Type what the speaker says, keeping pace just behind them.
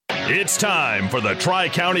It's time for the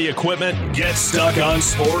Tri-County Equipment Get Stuck on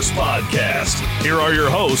Sports podcast. Here are your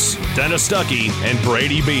hosts, Dennis Stuckey and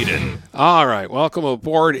Brady Beaton. All right, welcome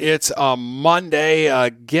aboard. It's a Monday.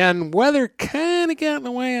 Again, weather kind of got in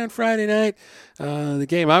the way on Friday night. The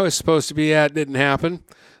game I was supposed to be at didn't happen.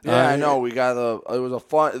 Yeah, I know. It was a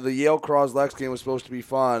fun. The Yale Croslex game was supposed to be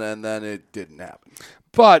fun, and then it didn't happen.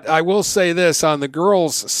 But I will say this, on the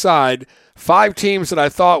girls' side, 5 teams that I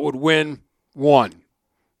thought would win won.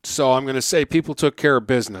 So I'm going to say people took care of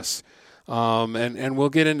business. And we'll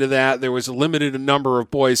get into that. There was a limited number of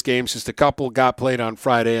boys' games. Just a couple got played on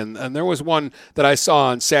Friday. And there was one that I saw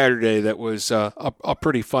on Saturday that was a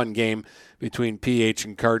pretty fun game between PH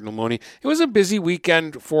and Cardinal Mooney. It was a busy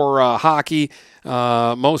weekend for hockey.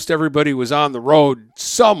 Most everybody was on the road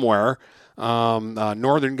somewhere.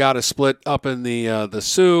 Northern got a split up in the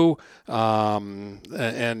Sioux,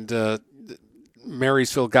 and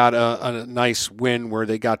Marysville got a nice win where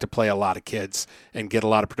they got to play a lot of kids and get a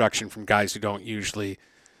lot of production from guys who don't usually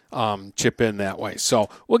chip in that way. So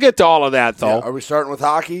we'll get to all of that, though. Yeah, are we starting with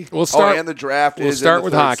hockey? We'll start, and the draft we'll is start in the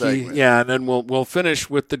with third hockey, segment. yeah, and then we'll finish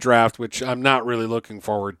with the draft, which I'm not really looking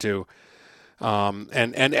forward to,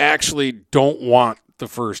 and actually don't want the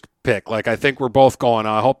first pick. Like, I think we're both going,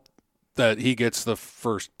 I hope that he gets the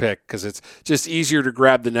first pick because it's just easier to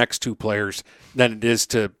grab the next 2 players than it is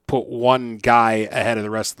to put one guy ahead of the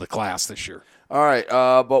rest of the class this year. All right,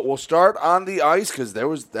 but we'll start on the ice because there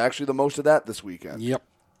was actually the most of that this weekend. Yep.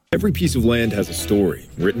 Every piece of land has a story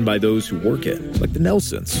written by those who work it, like the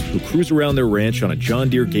Nelsons, who cruise around their ranch on a John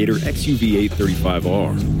Deere Gator XUV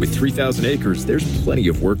 835R. With 3,000 acres, there's plenty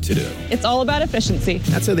of work to do. It's all about efficiency.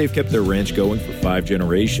 That's how they've kept their ranch going for 5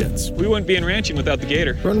 generations. We wouldn't be in ranching without the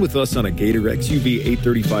Gator. Run with us on a Gator XUV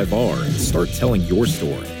 835R and start telling your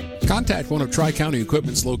story. Contact one of Tri-County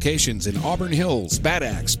Equipment's locations in Auburn Hills, Bad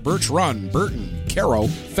Axe, Birch Run, Burton, Caro,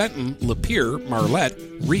 Fenton, Lapeer, Marlette,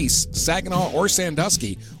 Reese, Saginaw, or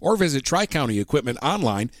Sandusky, or visit Tri-County Equipment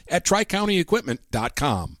online at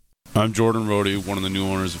tricountyequipment.com. I'm Jordan Rohde, one of the new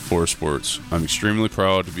owners of Forest Sports. I'm extremely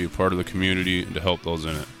proud to be a part of the community and to help those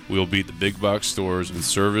in it. We will beat the big box stores in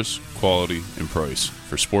service, quality, and price.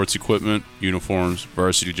 For sports equipment, uniforms,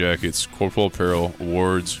 varsity jackets, corporal apparel,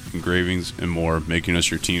 awards, engravings, and more, making us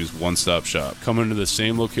your team's one-stop shop. Come into the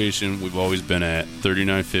same location we've always been at,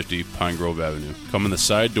 3950 Pine Grove Avenue. Come in the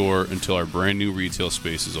side door until our brand new retail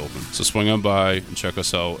space is open. So swing on by and check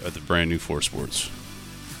us out at the brand new Forest Sports.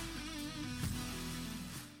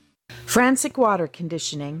 Frantic Water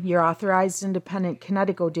Conditioning, your authorized independent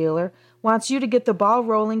Connecticut dealer, wants you to get the ball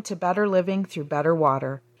rolling to better living through better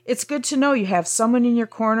water. It's good to know you have someone in your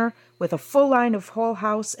corner with a full line of whole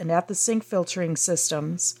house and at-the-sink filtering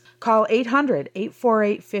systems. Call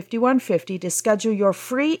 800-848-5150 to schedule your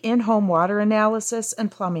free in-home water analysis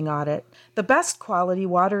and plumbing audit. The best quality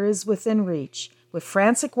water is within reach with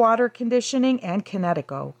Frantic Water Conditioning and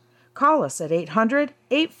Connecticut. Call us at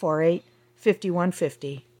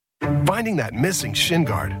 800-848-5150. Finding that missing shin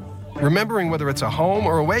guard, remembering whether it's a home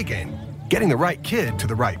or away game, getting the right kid to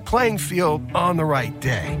the right playing field on the right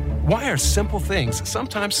day. Why are simple things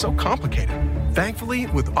sometimes so complicated? Thankfully,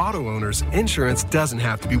 with auto owners, insurance doesn't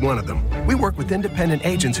have to be one of them. We work with independent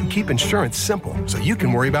agents who keep insurance simple so you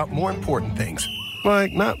can worry about more important things,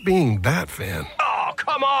 like not being that fan. Oh,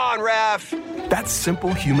 come on, ref! That's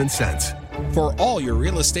simple human sense. For all your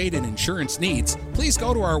real estate and insurance needs, please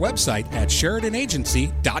go to our website at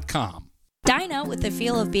SheridanAgency.com. Dine out with the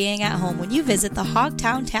feel of being at home when you visit the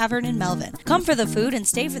Hogtown Tavern in Melvin. Come for the food and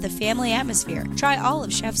stay for the family atmosphere. Try all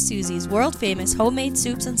of Chef Susie's world-famous homemade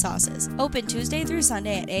soups and sauces. Open Tuesday through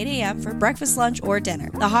Sunday at 8 a.m. for breakfast, lunch, or dinner.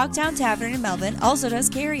 The Hogtown Tavern in Melvin also does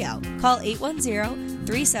carry-out. Call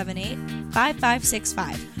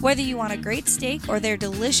 810-378-5565. Whether you want a great steak or their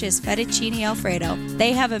delicious fettuccine Alfredo,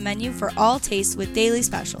 they have a menu for all tastes with daily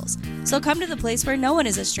specials. So come to the place where no one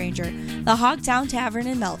is a stranger, the Hogtown Tavern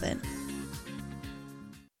in Melvin.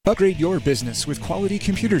 Upgrade your business with Quality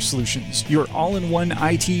Computer Solutions, your all-in-one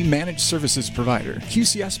IT managed services provider.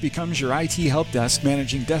 QCS becomes your IT help desk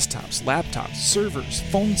managing desktops, laptops, servers,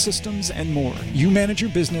 phone systems, and more. You manage your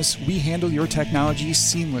business, we handle your technology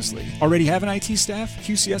seamlessly. Already have an IT staff?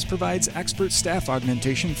 QCS provides expert staff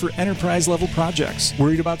augmentation for enterprise-level projects.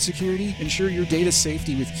 Worried about security? Ensure your data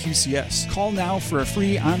safety with QCS. Call now for a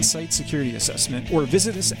free on-site security assessment or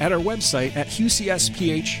visit us at our website at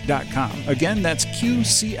qcsph.com. Again, that's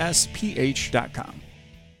QCSPH.com.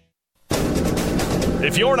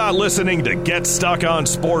 If you're not listening to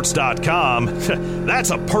GetStuckOnSports.com, that's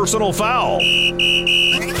a personal foul.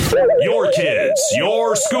 Your kids,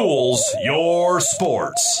 your schools, your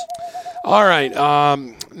sports. All right.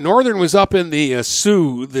 Northern was up in the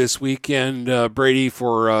Sioux this weekend, Brady,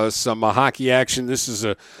 for some hockey action. This is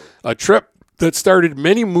a trip that started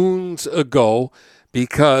many moons ago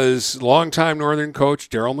because longtime Northern coach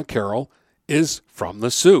Darryl McCarroll is from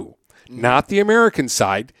the Sioux, not the American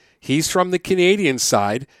side. He's from the Canadian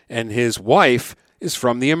side, and his wife is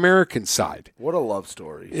from the American side. What a love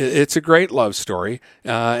story. It's a great love story.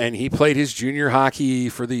 And he played his junior hockey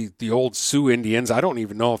for the old Sioux Indians. I don't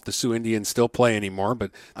even know if the Sioux Indians still play anymore,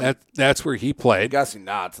 but that's where he played. I'm guessing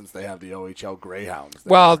not, since they have the OHL Greyhounds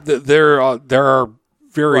there. Well, there are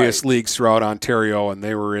various leagues throughout Ontario, and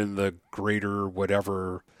they were in the Greater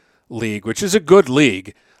whatever league, which is a good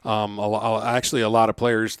league. Actually, a lot of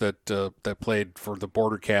players that played for the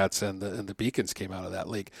Border Cats and the Beacons came out of that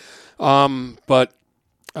league. But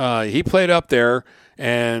he played up there,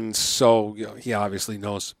 and so he obviously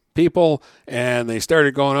knows people. And they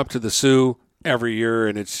started going up to the Sioux every year,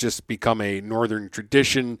 and it's just become a Northern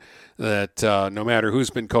tradition that no matter who's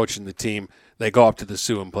been coaching the team, they go up to the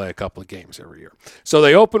Sioux and play a couple of games every year. So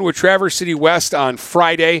they opened with Traverse City West on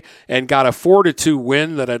Friday and got a 4-2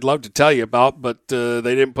 win that I'd love to tell you about, but they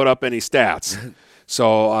didn't put up any stats.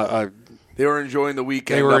 So they were enjoying the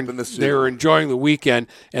weekend up in the Sioux. They were enjoying the weekend.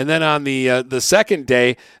 And then on the second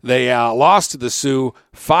day, they lost to the Sioux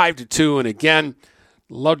 5-2. And again,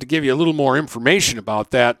 love to give you a little more information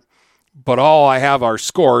about that, but all I have are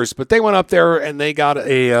scores. But they went up there and they got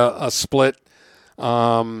a split.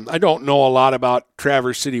 I don't know a lot about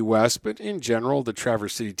Traverse City West, but in general, the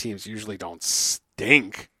Traverse City teams usually don't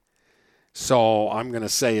stink. So I'm going to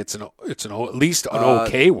say it's at least an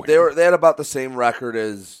okay win. They had about the same record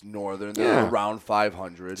as Northern. They're around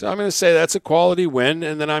 500. So I'm going to say that's a quality win,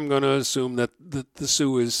 and then I'm going to assume that the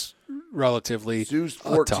Sioux is relatively Sioux's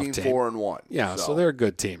a tough team. 14-4-1. Yeah, so they're a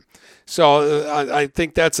good team. So I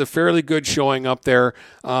think that's a fairly good showing up there.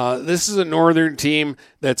 This is a Northern team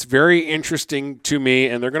that's very interesting to me,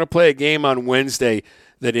 and they're going to play a game on Wednesday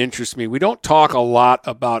that interests me. We don't talk a lot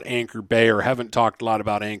about Anchor Bay, or haven't talked a lot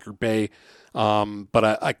about Anchor Bay, but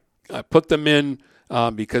I put them in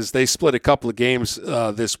because they split a couple of games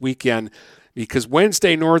this weekend, because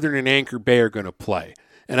Wednesday Northern and Anchor Bay are going to play.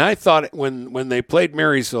 And I thought when they played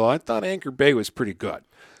Marysville, I thought Anchor Bay was pretty good.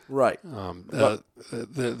 Right.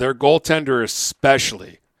 Their goaltender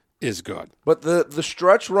especially is good. But the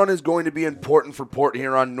stretch run is going to be important for Port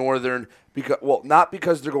Huron Northern, because not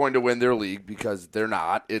because they're going to win their league, because they're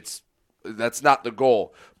not. That's not the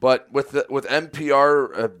goal. But with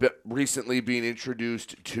NPR recently being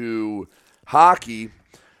introduced to hockey,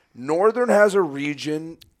 Northern has a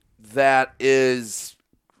region that is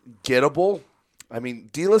gettable. I mean,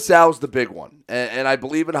 De La Salle's the big one. And I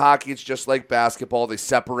believe in hockey, it's just like basketball. They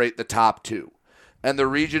separate the top two. And the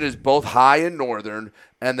region is both high and Northern,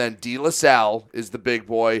 and then De La Salle is the big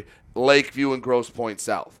boy, Lakeview and Grosse Pointe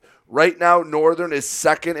South. Right now, Northern is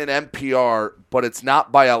second in NPR, but it's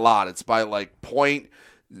not by a lot. It's by like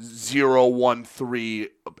 0.013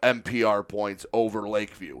 NPR points over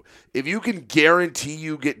Lakeview. If you can guarantee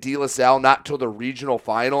you get De La Salle not till the regional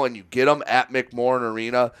final and you get them at McMorran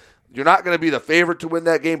Arena, you're not going to be the favorite to win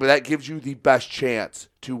that game, but that gives you the best chance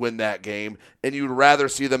to win that game. And you'd rather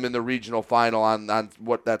see them in the regional final on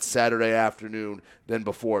that Saturday afternoon than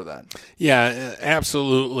before then. Yeah,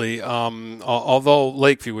 absolutely. Although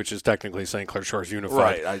Lakeview, which is technically St. Clair Shores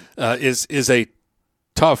Unified, is a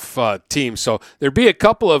tough team. So there'd be a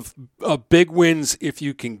couple of big wins if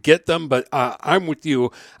you can get them. But I'm with you.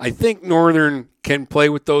 I think Northern can play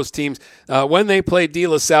with those teams. When they played De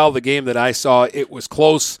La Salle, the game that I saw, it was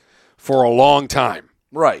close for a long time.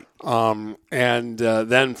 Right. And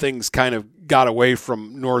then things kind of got away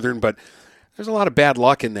from Northern, but there's a lot of bad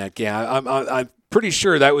luck in that game. I'm pretty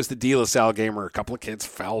sure that was the De La Salle game where a couple of kids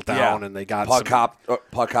fell down and they got puck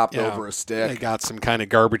hopped over a stick. They got some kind of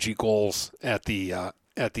garbagey goals at the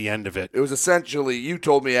end of it. It was essentially, you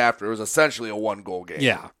told me after, it was essentially a 1-goal game.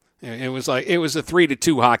 Yeah. It was a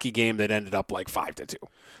 3-2 hockey game that ended up like 5-2.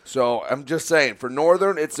 So I'm just saying, for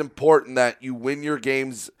Northern, it's important that you win your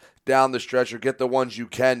games down the stretch or get the ones you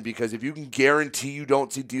can, because if you can guarantee you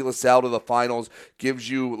don't see De La Salle to the finals, gives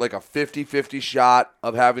you like a 50-50 shot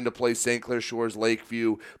of having to play St. Clair Shores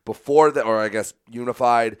Lakeview before that, or I guess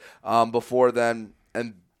Unified before then,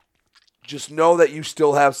 and just know that you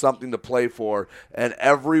still have something to play for, and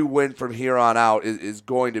every win from here on out is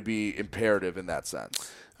going to be imperative in that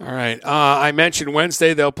sense. All right. I mentioned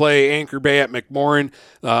Wednesday they'll play Anchor Bay at McMorran.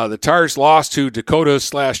 The Tars lost to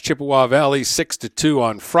Dakota/Chippewa Valley 6-2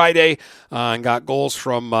 on Friday and got goals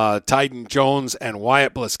from Tyden Jones and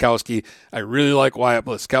Wyatt Bliskowski. I really like Wyatt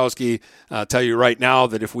Bliskowski. I'll tell you right now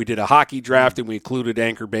that if we did a hockey draft and we included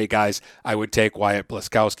Anchor Bay guys, I would take Wyatt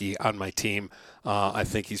Bliskowski on my team. I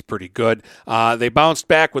think he's pretty good. They bounced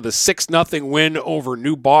back with a 6-0 win over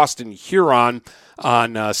New Boston Huron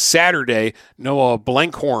on Saturday. Noah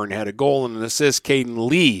Blankhorn had a goal and an assist. Caden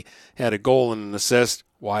Lee had a goal and an assist.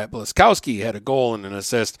 Wyatt Blaskowski had a goal and an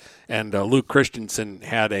assist, and Luke Christensen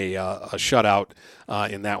had a shutout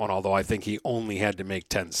in that one, although I think he only had to make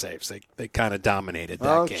 10 saves. They kind of dominated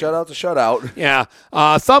that game. Shutout to shutout. Yeah.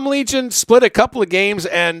 Thumb Legion split a couple of games,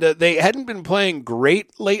 and they hadn't been playing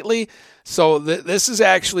great lately, so this is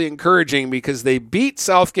actually encouraging because they beat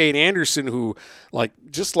Southgate Anderson, who, like,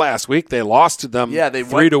 just last week, they lost to them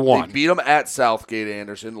 3-1. They beat them at Southgate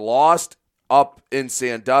Anderson, lost up in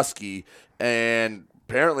Sandusky, and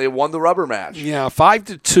apparently it won the rubber match. Yeah,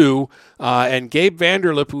 5-2. And Gabe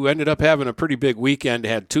Vanderlip, who ended up having a pretty big weekend,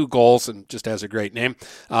 had 2 goals and just has a great name.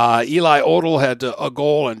 Eli Odell had a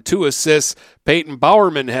goal and 2 assists. Peyton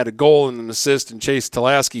Bowerman had a goal and an assist, and Chase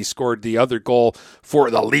Tulaski scored the other goal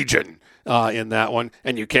for the Legion in that one.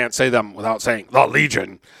 And you can't say them without saying the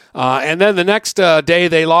Legion. And then the next day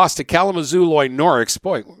they lost to Kalamazoo Lloyd Norix.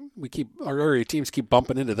 Boy, our area teams keep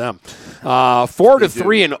bumping into them.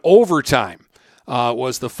 4-3 in overtime.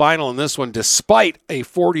 Was the final in this one, despite a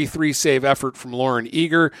 43-save effort from Lauren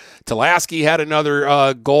Eager. Tulaski had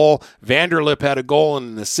another goal. Vanderlip had a goal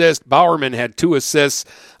and an assist. Bowerman had 2 assists.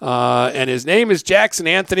 And his name is Jackson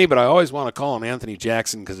Anthony, but I always want to call him Anthony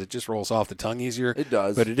Jackson because it just rolls off the tongue easier. It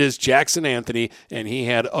does. But it is Jackson Anthony, and he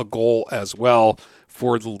had a goal as well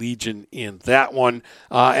for the Legion in that one.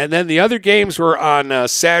 And then the other games were on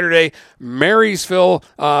Saturday. Marysville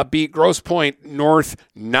beat Grosse Pointe North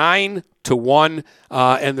 9-1.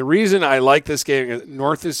 And the reason I like this game,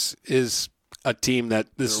 North is a team that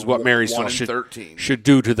this is what Marysville should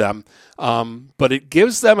do to them. But it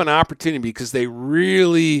gives them an opportunity because they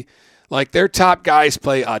really, like, their top guys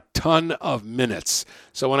play a ton of minutes.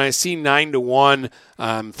 So when I see 9-1,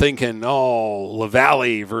 I'm thinking,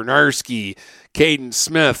 LaValle, Vernarski, Caden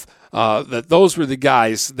Smith, that those were the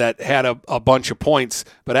guys that had a bunch of points.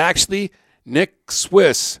 But actually, Nick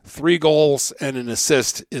Swiss, 3 goals and an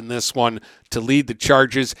assist in this one to lead the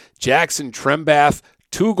charges. Jackson Trembath,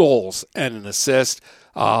 2 goals and an assist.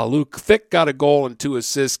 Luke Thick got a goal and 2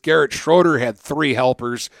 assists. Garrett Schroeder had 3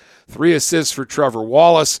 helpers, 3 assists for Trevor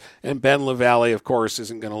Wallace. And Ben LaValle, of course,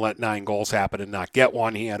 isn't going to let 9 goals happen and not get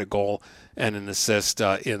one. He had a goal and an assist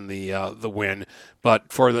in the win.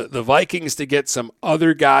 But for the Vikings to get some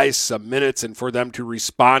other guys some minutes and for them to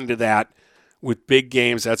respond to that with big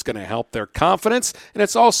games, that's going to help their confidence. And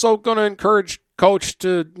it's also going to encourage coach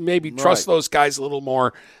to maybe trust those guys a little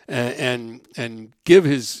more and give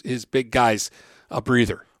his big guys a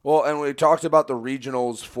breather. Well, and we talked about the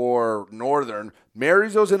regionals for Northern.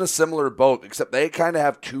 Marysville's in a similar boat, except they kind of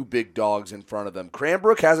have 2 big dogs in front of them.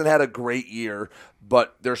 Cranbrook hasn't had a great year,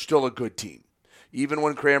 but they're still a good team. Even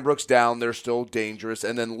when Cranbrook's down, they're still dangerous.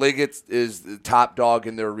 And then Liggett is the top dog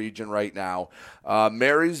in their region right now.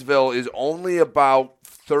 Marysville is only about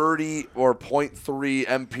 30 or 0.3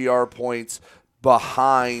 MPR points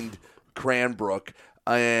behind Cranbrook.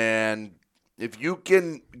 And if you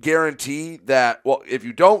can guarantee that, well, if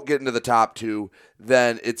you don't get into the top 2,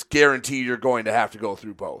 then it's guaranteed you're going to have to go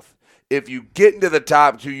through both. If you get into the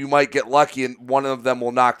top 2, you might get lucky and one of them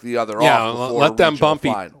will knock the other off. Yeah, let them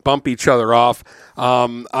bump each other off.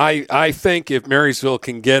 I think if Marysville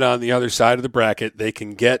can get on the other side of the bracket, they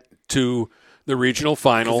can get to the regional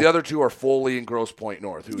final. The other 2 are Foley and Grosse Pointe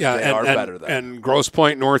North, who are better than. And Grosse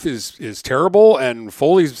Pointe North is terrible, and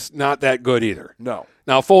Foley's not that good either. No.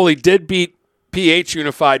 Now, Foley did beat PH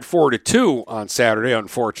Unified 4-2 on Saturday,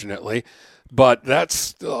 unfortunately. But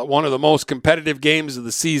that's one of the most competitive games of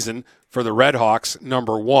the season for the Red Hawks,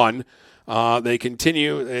 number 1. They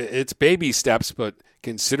continue. It's baby steps, but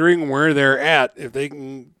considering where they're at, if they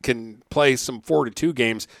can play some 4-2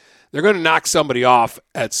 games, they're going to knock somebody off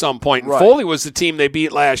at some point. And Foley was the team they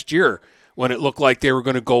beat last year when it looked like they were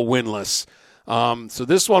going to go winless. So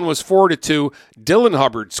this one was 4-2. Dylan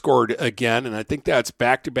Hubbard scored again, and I think that's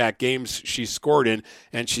back-to-back games she scored in,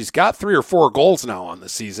 and she's got 3 or 4 goals now on the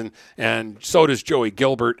season, and so does Joey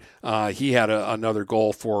Gilbert. He had another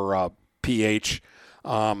goal for PH.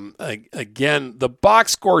 Again, the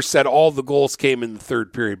box score said all the goals came in the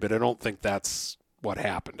third period, but I don't think that's what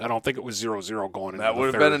happened. I don't think it was 0-0 going into the third. That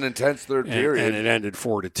would have been an intense third period. And it ended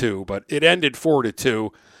 4-2, but it ended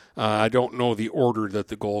 4-2. I don't know the order that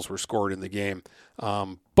the goals were scored in the game,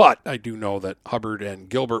 but I do know that Hubbard and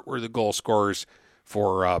Gilbert were the goal scorers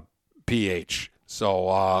for PH.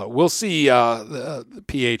 So we'll see the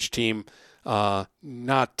PH team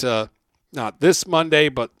not this Monday,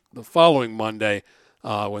 but the following Monday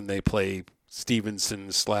when they play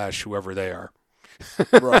Stevenson / whoever they are.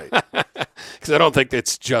 Right. Because I don't think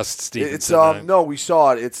it's just Stevenson. It's no, we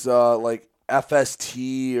saw it. It's like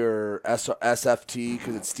FST or SFT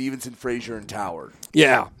because it's Stevenson, Fraser, and Toward.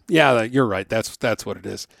 Yeah, you're right. That's what it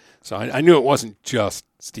is. So I knew it wasn't just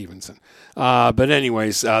Stevenson. But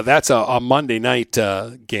anyways, that's a Monday night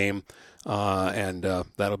game, and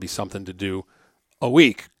that'll be something to do a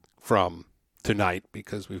week from tonight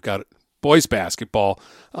because we've got boys basketball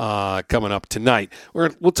coming up tonight.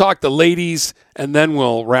 We'll talk the ladies, and then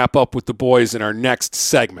we'll wrap up with the boys in our next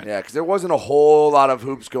segment. Yeah, because there wasn't a whole lot of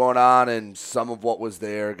hoops going on, and some of what was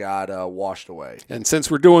there got washed away. And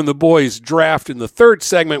since we're doing the boys draft in the third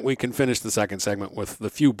segment, we can finish the second segment with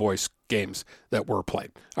the few boys games that were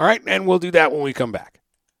played. All right, and we'll do that when we come back.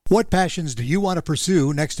 What passions do you want to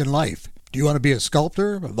pursue next in life? Do you want to be a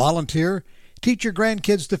sculptor, a volunteer, teach your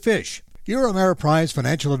grandkids to fish? Your Ameriprise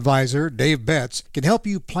financial advisor, Dave Betts, can help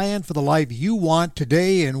you plan for the life you want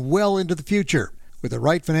today and well into the future. With the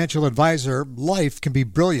right financial advisor, life can be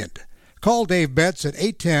brilliant. Call Dave Betts at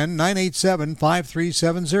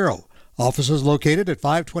 810-987-5370. Office is located at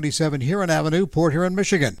 527 Huron Avenue, Port Huron,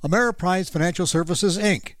 Michigan. Ameriprise Financial Services,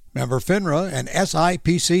 Inc., member FINRA and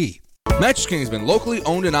SIPC. Mattress King has been locally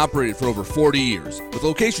owned and operated for over 40 years. With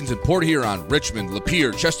locations in Port Huron, Richmond,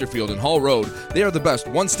 Lapeer, Chesterfield, and Hall Road, they are the best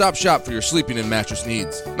one-stop shop for your sleeping and mattress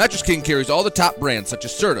needs. Mattress King carries all the top brands such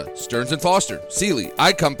as Serta, Stearns & Foster, Sealy,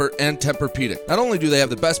 iComfort, and Tempur-Pedic. Not only do they have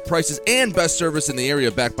the best prices and best service in the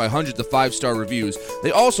area backed by hundreds of 5-star reviews,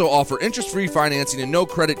 they also offer interest-free financing and no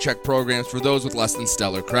credit check programs for those with less than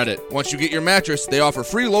stellar credit. Once you get your mattress, they offer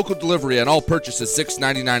free local delivery on all purchases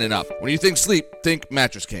 $6.99 and up. When you think sleep, think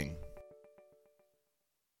Mattress King.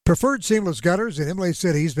 Preferred Seamless Gutters in Imlay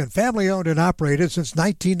City has been family-owned and operated since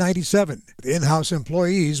 1997. With in-house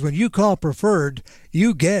employees, when you call Preferred,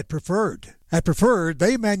 you get Preferred. At Preferred,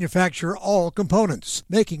 they manufacture all components,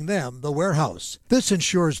 making them the warehouse. This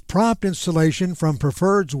ensures prompt installation from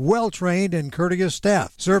Preferred's well-trained and courteous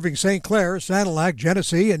staff, serving St. Clair, Sanilac,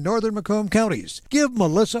 Genesee, and northern Macomb counties. Give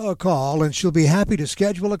Melissa a call, and she'll be happy to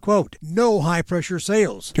schedule a quote. No high-pressure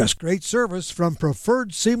sales, just great service from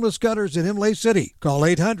Preferred Seamless Gutters in Imlay City. Call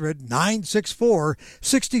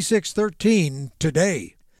 800-964-6613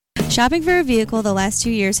 today. Shopping for a vehicle the last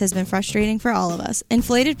 2 years has been frustrating for all of us.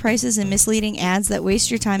 Inflated prices and misleading ads that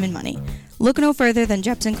waste your time and money. Look no further than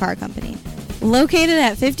Jepson Car Company. Located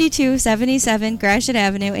at 5277 Gratiot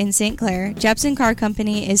Avenue in St. Clair, Jepson Car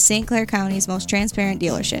Company is St. Clair County's most transparent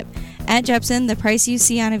dealership. At Jepson, the price you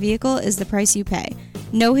see on a vehicle is the price you pay.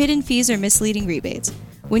 No hidden fees or misleading rebates.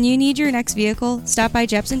 When you need your next vehicle, stop by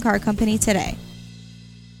Jepson Car Company today.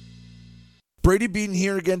 Brady Beaton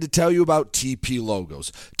here again to tell you about TP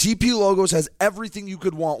Logos. TP Logos has everything you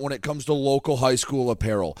could want when it comes to local high school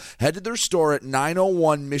apparel. Head to their store at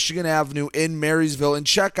 901 Michigan Avenue in Marysville and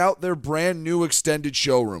check out their brand new extended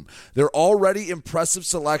showroom. Their already impressive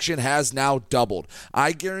selection has now doubled.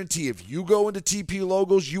 I guarantee if you go into TP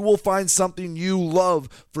Logos, you will find something you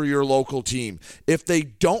love for your local team. If they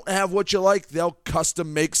don't have what you like, they'll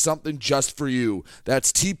custom make something just for you.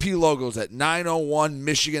 That's TP Logos at 901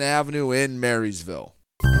 Michigan Avenue in Marysville.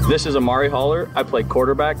 This is Amari Haller. I play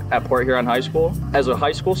quarterback at Port Huron High School. As a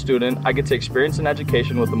high school student, I get to experience an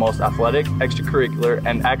education with the most athletic, extracurricular,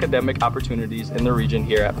 and academic opportunities in the region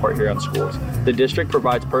here at Port Huron Schools. The district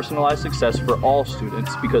provides personalized success for all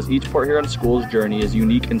students because each Port Huron School's journey is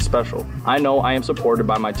unique and special. I know I am supported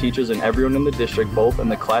by my teachers and everyone in the district, both in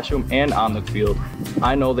the classroom and on the field.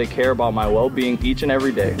 I know they care about my well-being each and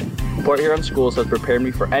every day. Port Huron Schools has prepared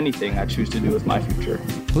me for anything I choose to do with my future.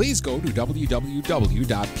 Please go to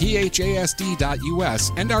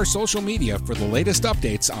www.phasd.us and our social media for the latest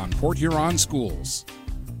updates on Port Huron schools.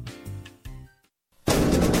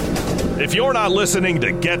 If you're not listening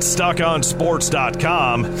to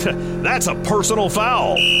GetStuckOnSports.com, that's a personal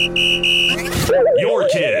foul. Your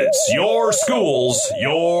kids, your schools,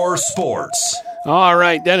 your sports. All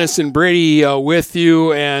right, Dennis and Brady with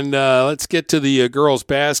you, and let's get to the girls'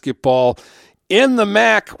 basketball. In the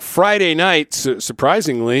MAC Friday night,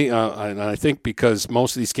 surprisingly, and I think because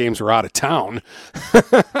most of these games were out of town.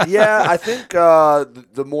 Yeah, I think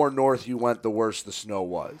the more north you went, the worse the snow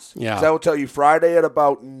was. Yeah. 'Cause I will tell you, Friday at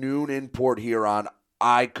about noon in Port Huron,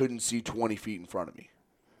 I couldn't see 20 feet in front of me.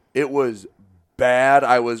 It was bad.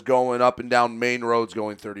 I was going up and down main roads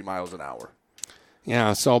going 30 miles an hour.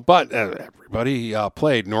 Yeah, but everybody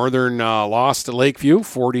played. Northern lost to Lakeview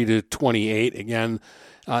 40-28. Again,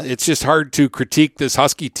 it's just hard to critique this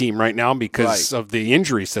Husky team right now because of the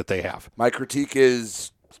injuries that they have. My critique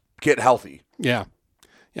is get healthy. Yeah,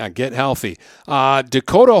 get healthy.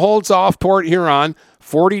 Dakota holds off Port Huron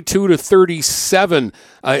 42-37.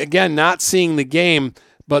 Again, not seeing the game,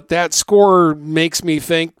 but that score makes me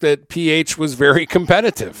think that PH was very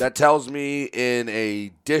competitive. That tells me in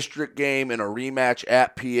a district game, in a rematch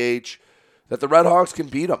at PH, that the Red Hawks can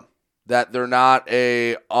beat them, that they're not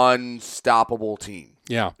a unstoppable team.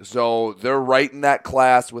 Yeah. So they're right in that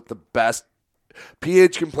class with the best.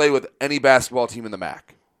 PH can play with any basketball team in the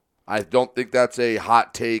MAC. I don't think that's a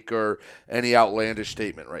hot take or any outlandish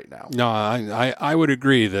statement right now. No, I would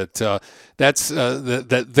agree that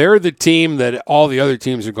that they're the team that all the other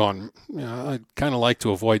teams are going. I'd kind of like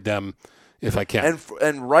to avoid them if I can.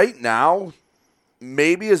 And right now,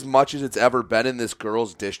 maybe as much as it's ever been in this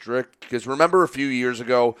girls' district, because remember a few years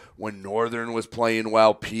ago when Northern was playing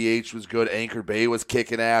well, PH was good, Anchor Bay was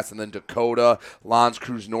kicking ass, and then Dakota, L'Anse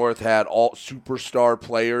Creuse North had all superstar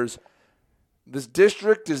players. This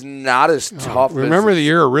district is not as tough. Remember the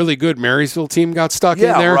year a really good Marysville team got stuck in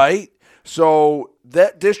there? Yeah, right? So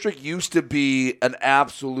that district used to be an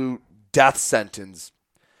absolute death sentence.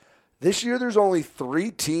 This year there's only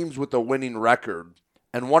 3 teams with a winning record,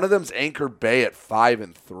 and one of them's Anchor Bay at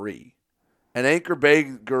 5-3. And Anchor Bay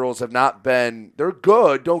girls have not been – they're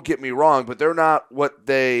good, don't get me wrong, but they're not what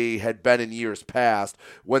they had been in years past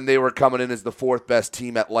when they were coming in as the 4th best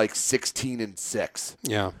team at like 16-6.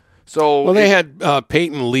 Yeah. So well, they had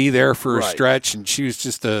Peyton Lee there for a Right. stretch, and she was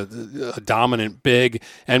just a dominant big.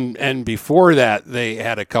 And before that, they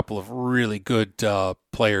had a couple of really good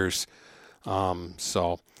players.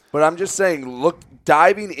 But I'm just saying, look,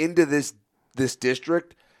 diving into this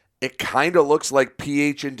district, it kind of looks like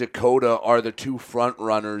PH and Dakota are the 2 front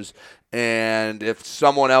runners, and if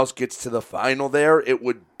someone else gets to the final there, it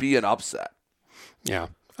would be an upset. Yeah.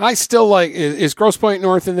 I still like – is Grosse Pointe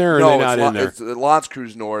North in there, or are they not in there? It's L'Anse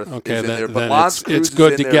Creuse North Okay, is in there, but then L'Anse Creuse it's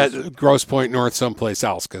good is to in there get Grosse Pointe North someplace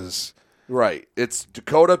else because – Right. It's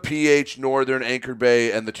Dakota, PH, Northern, Anchor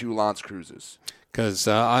Bay, and the 2 L'Anse Cruises. Because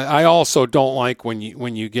I also don't like when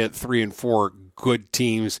you get 3 and 4 good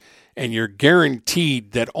teams and you're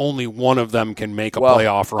guaranteed that only one of them can make a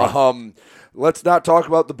playoff run. Let's not talk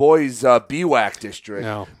about the boys' BWAC district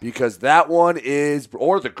because that one is,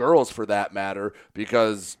 or the girls for that matter,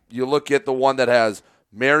 because you look at the one that has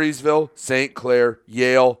Marysville, St. Clair,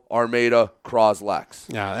 Yale, Armada,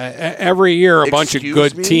 Croslex. Yeah, every year a bunch of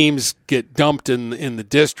good teams get dumped in the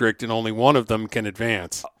district and only one of them can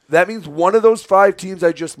advance. That means one of those 5 teams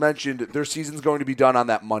I just mentioned, their season's going to be done on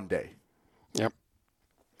that Monday. Yep.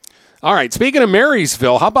 All right, speaking of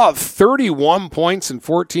Marysville, how about 31 points and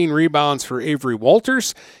 14 rebounds for Avery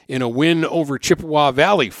Walters in a win over Chippewa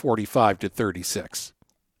Valley, 45-36?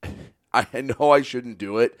 I know I shouldn't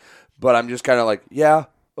do it, but I'm just kind of like, yeah,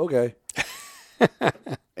 okay.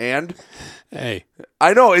 And hey,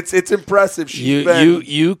 I know it's impressive.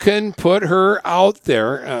 You can put her out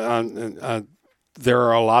there. There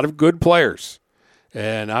are a lot of good players,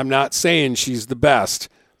 and I'm not saying she's the best,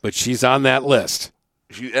 but she's on that list.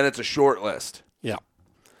 And it's a short list. Yeah.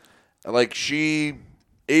 Like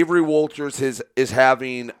Avery Walters is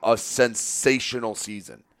having a sensational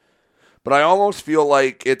season. But I almost feel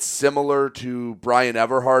like it's similar to Brian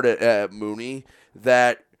Everhart at Mooney,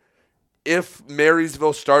 that if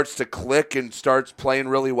Marysville starts to click and starts playing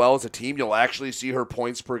really well as a team, you'll actually see her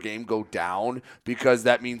points per game go down because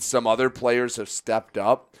that means some other players have stepped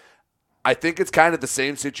up. I think it's kind of the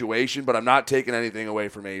same situation, but I'm not taking anything away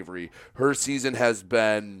from Avery. Her season has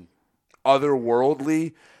been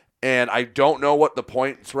otherworldly, and I don't know what the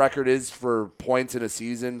points record is for points in a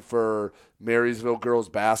season for Marysville girls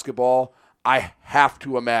basketball. I have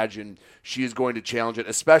to imagine she is going to challenge it,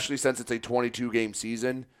 especially since it's a 22-game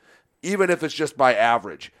season. Even if it's just by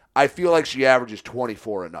average, I feel like she averages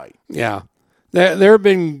 24 a night. Yeah. There have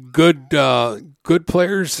been good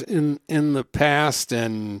players in the past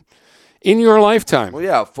and in your lifetime. Well,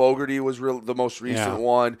 yeah, Fogarty was the most recent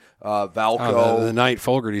one. Valco. The night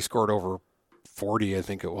Fogarty scored over 40, I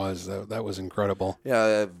think it was. That was incredible.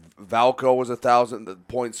 Yeah, Valco was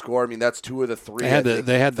 1,000-point score. I mean, that's 2 of the 3.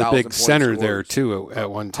 They had the big center there, too,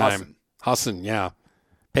 at one time. Husson, yeah.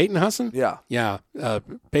 Peyton Husson? Yeah. Yeah.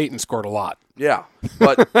 Peyton scored a lot. Yeah.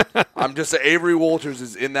 But I'm just saying Avery Walters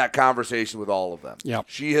is in that conversation with all of them. Yep.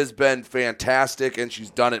 She has been fantastic, and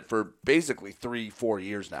she's done it for basically 3-4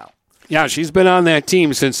 years now. Yeah, she's been on that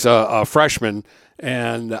team since a freshman,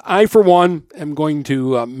 and I, for one, am going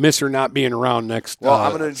to miss her not being around next Well, I'm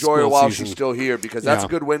going to enjoy her while season. she's still here because that's a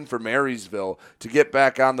good win for Marysville to get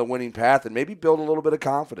back on the winning path and maybe build a little bit of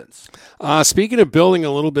confidence. Speaking of building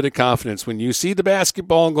a little bit of confidence, when you see the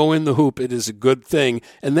basketball go in the hoop, it is a good thing,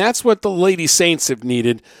 and that's what the Lady Saints have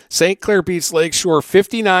needed. St. Clair beats Lakeshore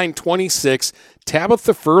 59-26.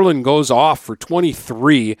 Tabitha Furlan goes off for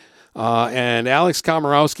 23. And Alex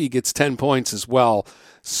Komorowski gets 10 points as well.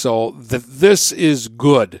 So this is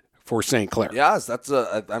good for St. Clair. Yes, I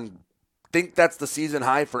think that's the season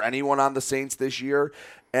high for anyone on the Saints this year.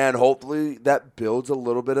 And hopefully that builds a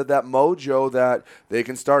little bit of that mojo that they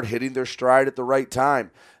can start hitting their stride at the right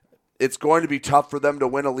time. It's going to be tough for them to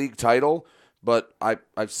win a league title, but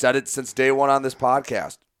I've said it since day one on this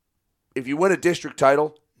podcast. If you win a district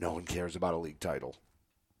title, no one cares about a league title.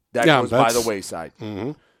 That goes by the wayside.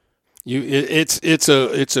 Mm-hmm.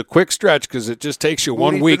 It's a quick stretch because it just takes you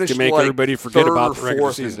 1 week to make everybody forget about the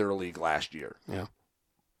regular season. In their league last year. Yeah.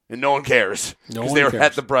 And no one cares because they were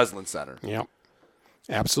at the Breslin Center. Yeah,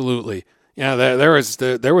 absolutely. Yeah, there was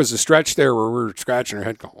a stretch there where we were scratching our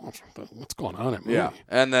head going, what's going on at Mooney? Yeah,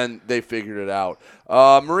 and then they figured it out.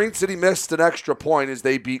 Marine City missed an extra point as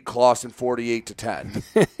they beat Clawson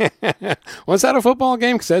 48-10. Was that a football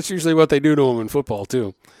game? Because that's usually what they do to them in football,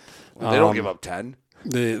 too. They don't give up 10.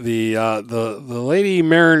 The Lady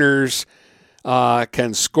Mariners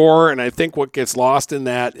can score, and I think what gets lost in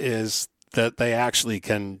that is that they actually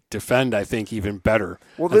can defend, I think, even better.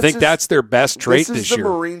 Well, I think that's their best trait this year. This is the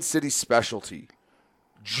Marine City specialty.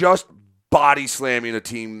 Just body slamming a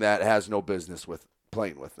team that has no business with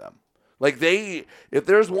playing with them. Like if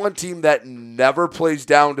there's one team that never plays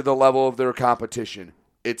down to the level of their competition,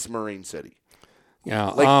 it's Marine City.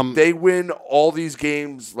 Yeah, they win all these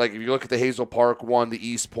games. Like if you look at the Hazel Park one, the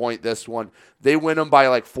East Point, this one, they win them by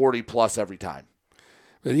like 40 plus every time.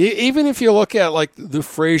 But even if you look at like the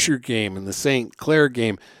Fraser game and the St. Clair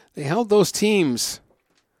game, they held those teams,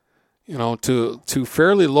 to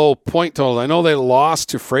fairly low point total. I know they lost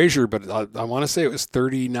to Fraser, but I want to say it was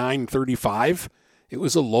 39-35. It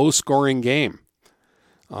was a low-scoring game.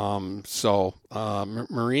 So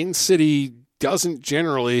Marine City doesn't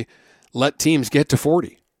generally let teams get to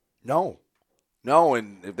 40. No,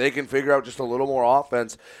 and if they can figure out just a little more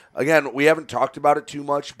offense. Again, we haven't talked about it too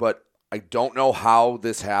much, but I don't know how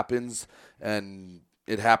this happens, and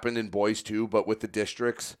it happened in boys too, but with the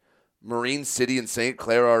districts, Marine City and St.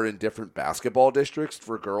 Clair are in different basketball districts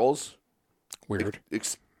for girls. Weird.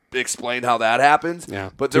 Explain how that happens. Yeah.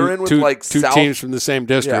 But they're in with two teams from the same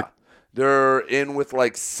district. Yeah. They're in with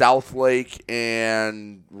like Southlake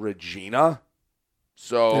and Regina.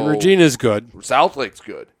 And Regina's good. Southlake's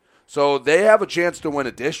good. So they have a chance to win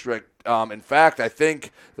a district. In fact, I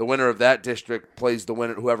think the winner of that district plays the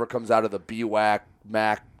winner, whoever comes out of the BWAC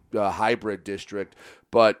MAC hybrid district.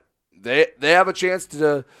 But they have a chance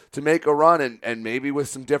to make a run, and maybe with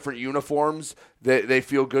some different uniforms, they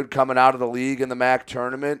feel good coming out of the league in the MAC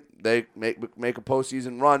tournament. They make a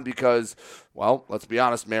postseason run because, well, let's be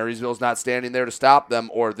honest, Marysville's not standing there to stop them,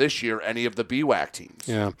 or this year any of the BWAC teams.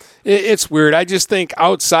 Yeah, it's weird. I just think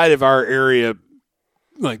outside of our area,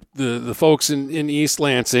 like the folks in East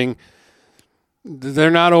Lansing,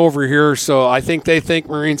 they're not over here, so I think they think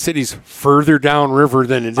Marine City's further downriver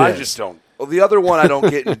than it is. I just don't. Well, the other one I don't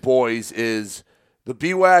get in boys is the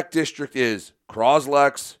BWAC district is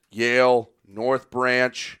Croslex, Yale, North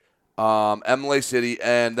Branch, Emily City,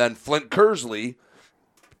 and then Flint Kersley.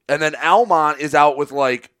 And then Almont is out with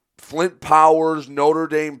like Flint Powers, Notre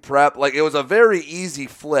Dame Prep. Like it was a very easy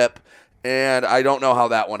flip, and I don't know how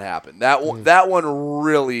that one happened. That one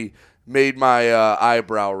really made my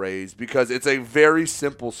eyebrow raise because it's a very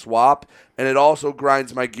simple swap, and it also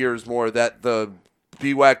grinds my gears more that the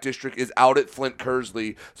BWAC district is out at Flint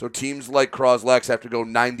Kersley, so teams like Croslex have to go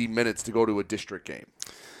 90 minutes to go to a district game.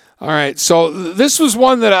 All right, so this was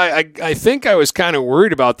one that I think I was kind of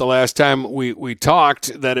worried about the last time we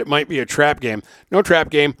talked, that it might be a trap game. No trap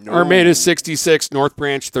game. No. Armada 66, North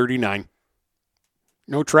Branch 39.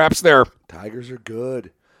 No traps there. Tigers are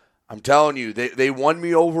good. I'm telling you, they won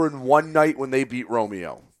me over in one night when they beat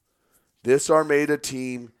Romeo. This Armada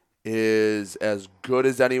team is as good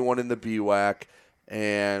as anyone in the BWAC.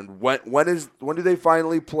 And when do they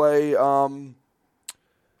finally play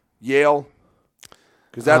Yale?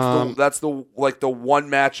 Because that's the one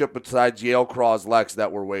matchup besides Yale Croslex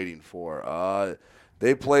that we're waiting for.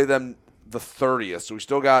 They play them the 30th,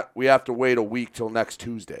 so we have to wait a week till next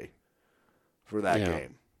Tuesday for that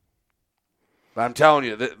game. But I'm telling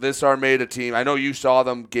you, this Armada team, I know you saw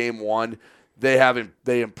them game one.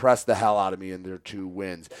 They impressed the hell out of me in their 2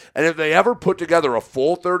 wins. And if they ever put together a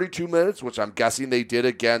full 32 minutes, which I'm guessing they did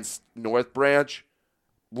against North Branch,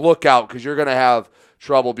 look out because you're going to have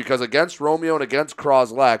trouble. Because against Romeo and against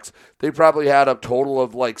Croslex, they probably had a total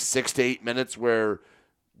of like 6 to 8 minutes where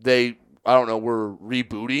they, were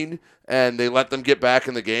rebooting, and they let them get back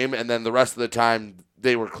in the game, and then the rest of the time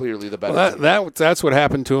they were clearly the better team. That's what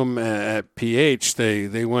happened to them at PH.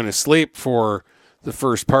 They went asleep for the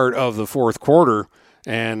first part of the fourth quarter,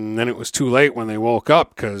 and then it was too late when they woke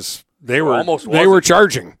up because they were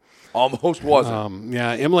charging. Almost wasn't.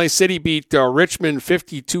 Imlay City beat Richmond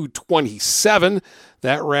 52-27.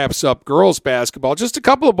 That wraps up girls basketball. Just a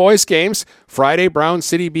couple of boys games. Friday, Brown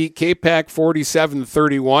City beat K-Pac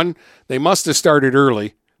 47-31. They must have started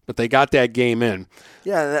early, but they got that game in.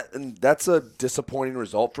 Yeah, and that's a disappointing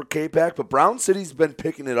result for K-Pac, but Brown City's been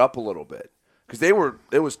picking it up a little bit because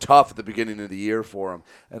it was tough at the beginning of the year for them.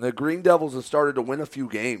 And the Green Devils have started to win a few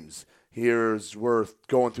games. Here's worth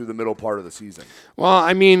going through the middle part of the season. Well,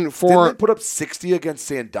 I mean, didn't they put up 60 against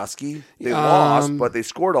Sandusky? They lost, but they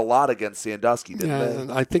scored a lot against Sandusky, didn't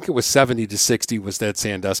they? I think it was 70-60 was that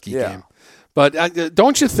Sandusky game. But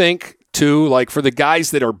don't you think, too, like for the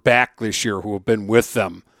guys that are back this year who have been with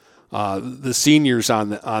them, the seniors on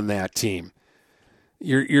that team,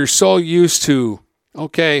 you're so used to,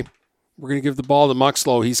 okay, we're going to give the ball to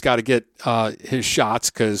Muxlow. He's got to get his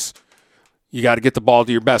shots because you got to get the ball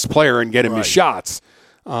to your best player and get him his shots.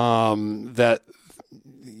 That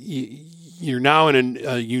you're now in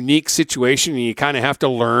a unique situation, and you kind of have to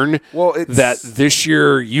learn that this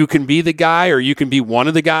year you can be the guy or you can be one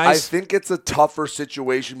of the guys. I think it's a tougher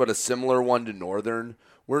situation, but a similar one to Northern,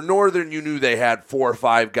 where Northern you knew they had 4 or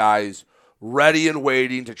 5 guys ready and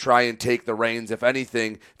waiting to try and take the reins. If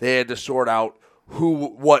anything, they had to sort out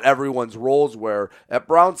what everyone's roles were. At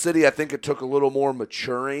Brown City, I think it took a little more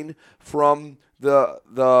maturing from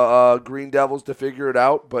the Green Devils to figure it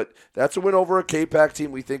out, but that's a win over a K-Pac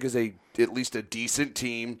team we think is at least a decent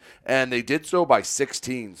team, and they did so by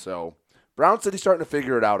 16, so Brown City's starting to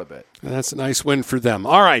figure it out a bit. That's a nice win for them.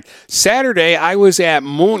 All right, Saturday I was at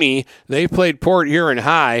Mooney. They played Port Huron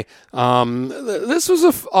High. This was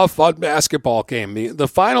a fun basketball game. The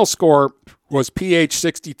final score was PH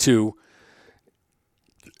 62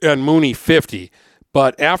 and Mooney 50,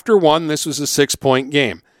 but after one, this was a 6-point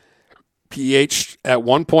game. PH at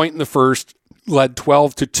one point in the first led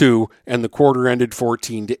 12-2, and the quarter ended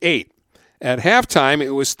 14-8. At halftime, it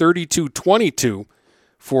was 32-22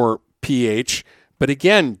 for PH, but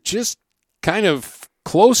again, just kind of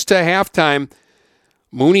close to halftime,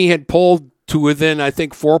 Mooney had pulled to within, I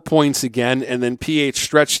think, 4 points again, and then PH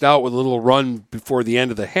stretched out with a little run before the end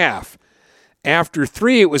of the half. After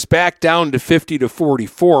 3, it was back down to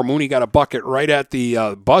 50-44. Mooney got a bucket right at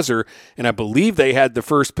the buzzer, and I believe they had the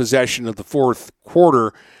first possession of the fourth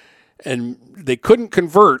quarter, and they couldn't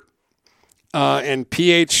convert, and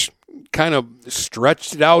PH kind of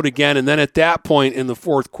stretched it out again, and then at that point in the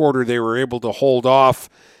fourth quarter, they were able to hold off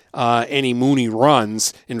any Mooney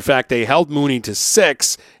runs. In fact, they held Mooney to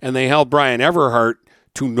 6, and they held Brian Everhart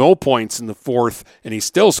to no points in the fourth, and he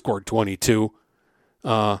still scored 22.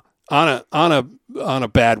 On a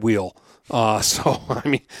bad wheel. So, I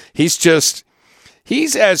mean, he's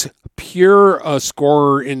as pure a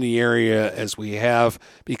scorer in the area as we have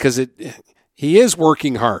because he is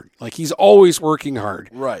working hard. Like, he's always working hard.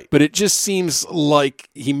 Right. But it just seems like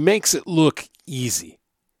he makes it look easy.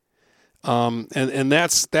 And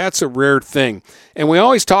that's a rare thing. And we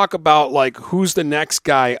always talk about, like, who's the next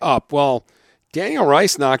guy up. Well, Daniel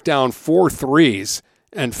Rice knocked down 4 threes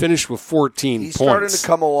and finished with 14 points. He's starting to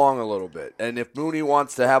come along a little bit. And if Mooney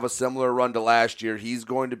wants to have a similar run to last year, he's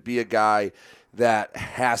going to be a guy that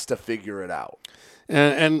has to figure it out.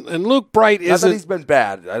 And Luke Bright isn't... Not that he's been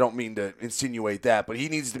bad. I don't mean to insinuate that, but he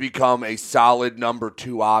needs to become a solid number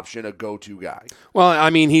 2 option, a go-to guy. Well, I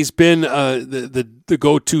mean, he's been the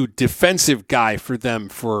go-to defensive guy for them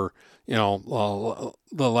for, the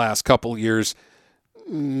last couple years.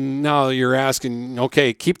 Now you're asking,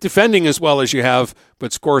 okay, keep defending as well as you have,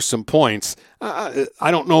 but score some points. I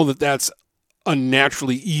don't know that that's a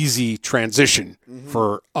naturally easy transition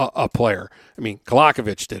for a player. I mean,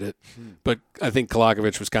 Kolakovic did it, but I think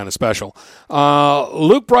Kolakovic was kind of special.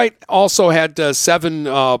 Luke Bright also had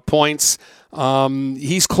 7 points.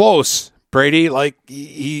 He's close, Brady. Like,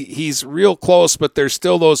 he's real close, but there's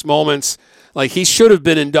still those moments. Like, he should have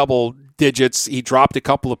been in double digits. He dropped a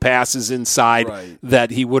couple of passes inside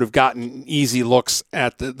that he would have gotten easy looks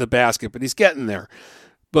at the basket, but he's getting there.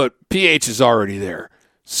 But PH is already there.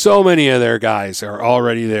 So many of their guys are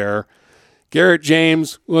already there. Garrett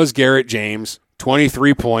James was Garrett James,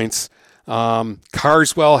 23 points.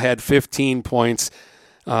 Carswell had 15 points,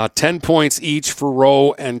 10 points each for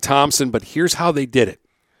Rowe and Thompson, but here's how they did it.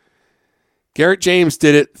 Garrett James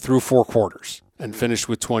did it through 4 quarters and finished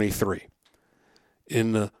with 23.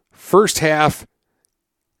 In the first half,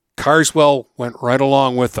 Carswell went right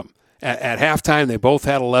along with them. At halftime, they both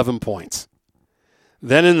had 11 points.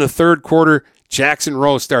 Then in the third quarter, Jackson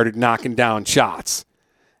Rowe started knocking down shots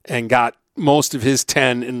and got most of his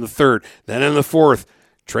 10 in the third. Then in the fourth,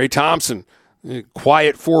 Trey Thompson,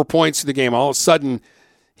 quiet 4 points in the game. All of a sudden,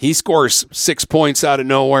 He scores 6 points out of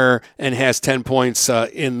nowhere and has 10 points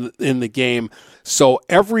in the game. So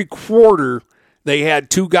every quarter they had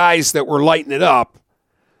two guys that were lighting it up,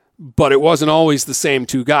 but it wasn't always the same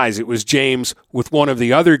two guys. It was James with one of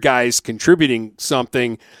the other guys contributing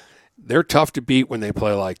something. They're tough to beat when they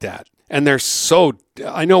play like that. And they're so,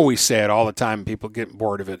 I know we say it all the time, people get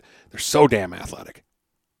bored of it. They're so damn athletic.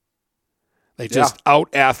 They just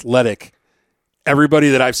out-athletic everybody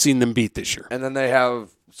that I've seen them beat this year. And then they have,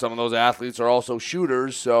 some of those athletes are also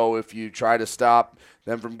shooters, so if you try to stop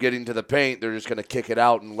them from getting to the paint, they're just going to kick it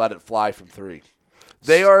out and let it fly from three.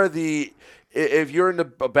 They are if you're into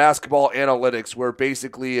basketball analytics where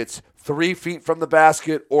basically it's 3 feet from the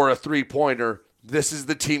basket or a three-pointer, this is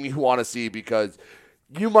the team you want to see because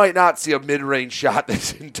you might not see a mid-range shot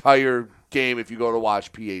this entire game if you go to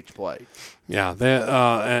watch PH play. Yeah,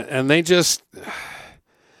 they just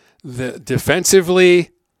defensively,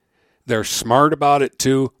 they're smart about it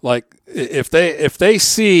too. Like if they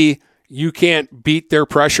see you can't beat their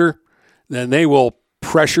pressure, then they will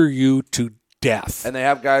pressure you to death. And they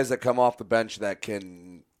have guys that come off the bench that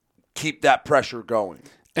can keep that pressure going.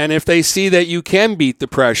 And if they see that you can beat the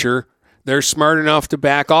pressure, they're smart enough to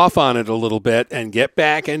back off on it a little bit and get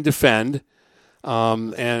back and defend.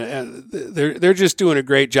 And they're just doing a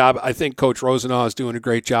great job. I think Coach Rosenau is doing a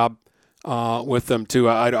great job with them too.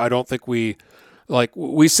 I don't think we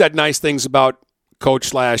said nice things about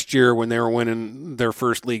Coach last year when they were winning their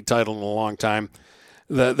first league title in a long time.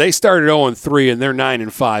 They started 0-3 and they're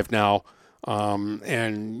 9-5 now.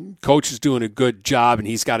 And Coach is doing a good job, and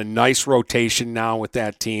he's got a nice rotation now with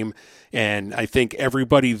that team. And I think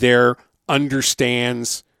everybody there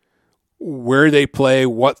understands where they play,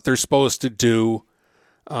 what they're supposed to do,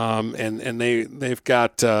 and they've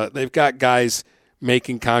got guys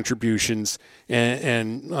making contributions.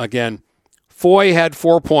 And again, Foy had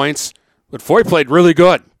 4 points, but Foy played really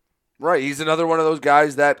good. Right, he's another one of those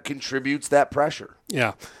guys that contributes that pressure.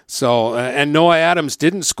 Yeah. So and Noah Adams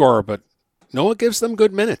didn't score, but Noah gives them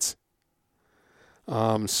good minutes.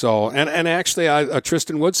 And actually,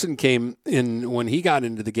 Tristan Woodson came in when he got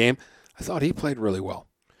into the game. I thought he played really well.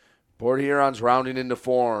 Port Huron's rounding into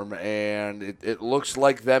form, and it looks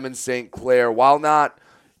like them and St. Clair, while not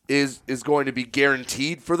is going to be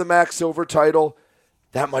guaranteed for the MAC Silver title,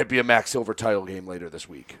 that might be a MAC Silver title game later this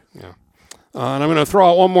week. Yeah. And I'm going to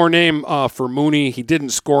throw out one more name for Mooney. He didn't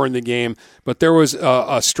score in the game, but there was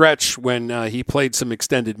a stretch when he played some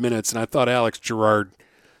extended minutes, and I thought Alex Gerard,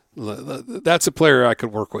 that's a player I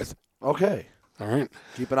could work with. Okay. All right.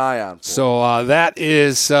 Keep an eye on. So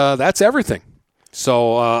that's everything.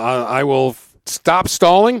 So I will stop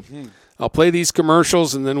stalling. I'll play these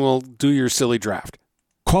commercials, and then we'll do your silly draft.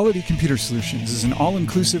 Quality Computer Solutions is an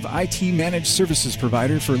all-inclusive IT managed services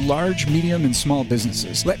provider for large, medium, and small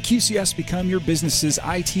businesses. Let QCS become your business's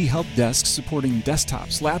IT help desk supporting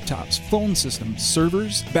desktops, laptops, phone systems,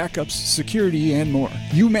 servers, backups, security, and more.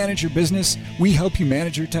 You manage your business, we help you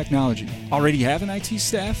manage your technology. Already have an IT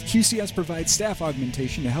staff? QCS provides staff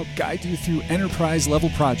augmentation to help guide you through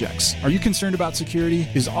enterprise-level projects. Are you concerned about security?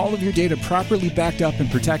 Is all of your data properly backed up and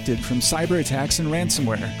protected from cyber attacks and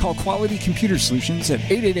ransomware? Call Quality Computer Solutions at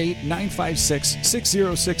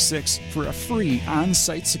 888-956-6066 for a free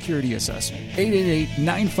on-site security assessment.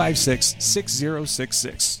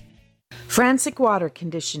 888-956-6066. Frantic Water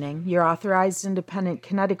Conditioning, your authorized independent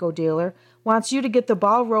Connecticut dealer, wants you to get the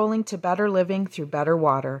ball rolling to better living through better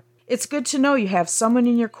water. It's good to know you have someone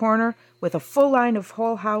in your corner with a full line of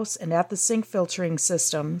whole house and at-the-sink filtering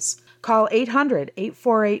systems. Call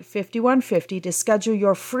 800-848-5150 to schedule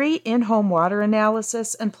your free in-home water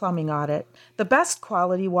analysis and plumbing audit. The best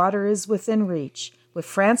quality water is within reach with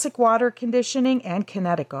Frantic Water Conditioning and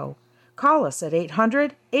Connecticut. Call us at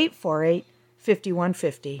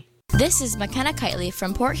 800-848-5150. This is McKenna Kitely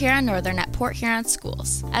from Port Huron Northern at Port Huron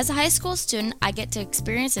Schools. As a high school student, I get to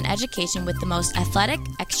experience an education with the most athletic,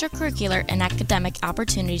 extracurricular, and academic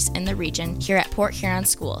opportunities in the region here at Port Huron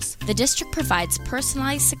Schools. The district provides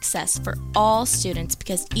personalized success for all students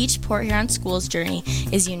because each Port Huron Schools journey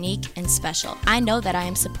is unique and special. I know that I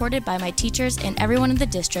am supported by my teachers and everyone in the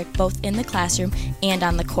district, both in the classroom and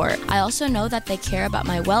on the court. I also know that they care about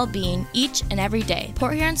my well-being each and every day.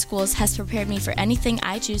 Port Huron Schools has prepared me for anything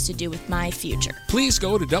I choose to do with my future. Please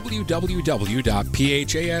go to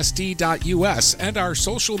www.phasd.us and our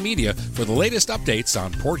social media for the latest updates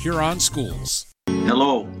on Port Huron schools.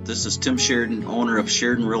 Hello, this is Tim Sheridan, owner of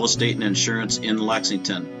Sheridan Real Estate and Insurance in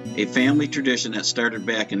Lexington, a family tradition that started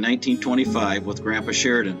back in 1925 with Grandpa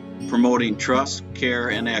Sheridan. Promoting trust,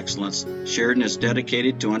 care, and excellence, Sheridan is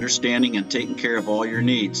dedicated to understanding and taking care of all your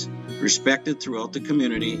needs. Respected throughout the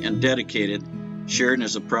community and dedicated, Sheridan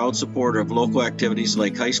is a proud supporter of local activities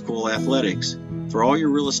like high school athletics. For all your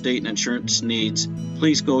real estate and insurance needs,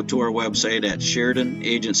 please go to our website at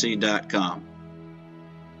SheridanAgency.com.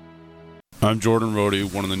 I'm Jordan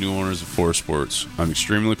Rohde, one of the new owners of Forest Sports. I'm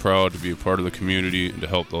extremely proud to be a part of the community and to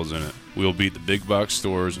help those in it. We will beat the big box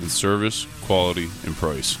stores in service, quality, and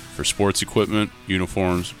price. For sports equipment,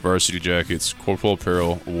 uniforms, varsity jackets, corporal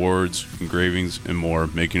apparel, awards, engravings, and more,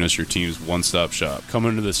 making us your team's one-stop shop. Come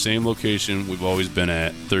into the same location we've always been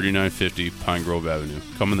at, 3950 Pine Grove Avenue.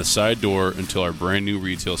 Come in the side door until our brand new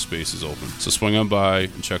retail space is open. So swing on by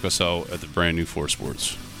and check us out at the brand new Forest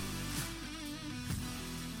Sports.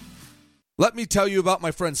 Let me tell you about my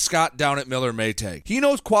friend Scott down at Miller Maytag. He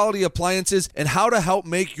knows quality appliances and how to help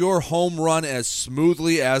make your home run as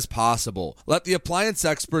smoothly as possible. Let the appliance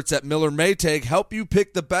experts at Miller Maytag help you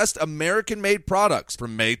pick the best American-made products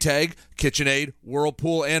from Maytag, KitchenAid,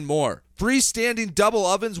 Whirlpool, and more. Freestanding double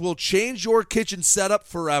ovens will change your kitchen setup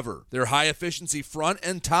forever. Their high-efficiency front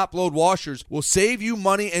and top-load washers will save you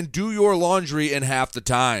money and do your laundry in half the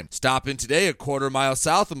time. Stop in today a quarter mile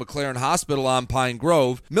south of McLaren Hospital on Pine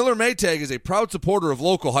Grove. Miller Maytag is a proud supporter of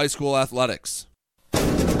local high school athletics.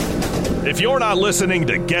 If you're not listening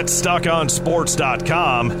to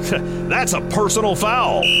GetStuckOnSports.com, that's a personal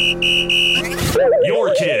foul.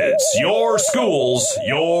 Your kids, your schools,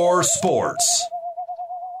 your sports.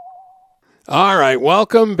 All right,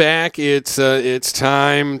 welcome back. It's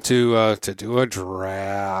time to do a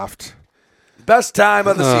draft. Best time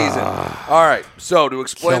of the season. All right, so to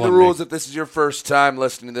explain the rules, if this is your first time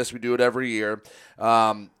listening to this, we do it every year.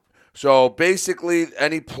 So basically,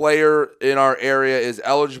 any player in our area is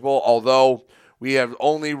eligible, although we have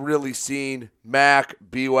only really seen Mac,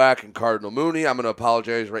 BWAC, and Cardinal Mooney. I'm going to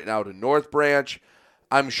apologize right now to North Branch.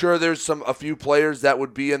 I'm sure there's a few players that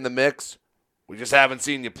would be in the mix. We just haven't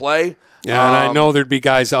seen you play. Yeah, and I know there'd be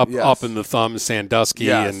guys up in the thumbs, Sandusky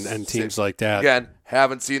and teams like that. Again,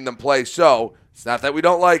 haven't seen them play. So it's not that we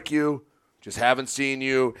don't like you, just haven't seen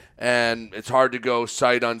you, and it's hard to go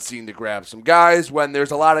sight unseen to grab some guys when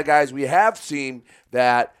there's a lot of guys we have seen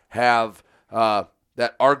that have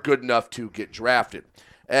that are good enough to get drafted.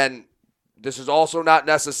 And this is also not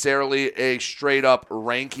necessarily a straight-up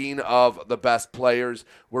ranking of the best players.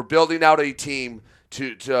 We're building out a team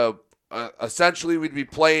to essentially, we'd be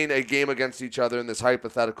playing a game against each other in this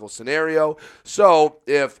hypothetical scenario. So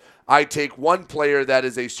if I take one player that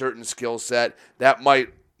is a certain skill set,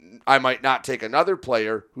 I might not take another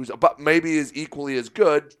player but maybe is equally as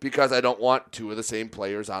good because I don't want two of the same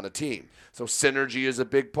players on a team. So synergy is a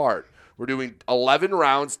big part. We're doing 11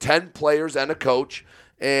 rounds, 10 players and a coach.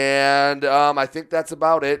 And I think that's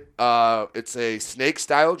about it. It's a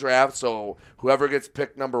snake-style draft, so whoever gets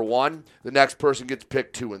picked number 1, the next person gets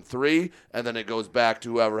picked 2 and 3, and then it goes back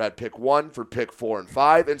to whoever had pick 1 for pick 4 and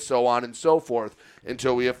 5, and so on and so forth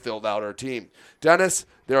until we have filled out our team. Dennis,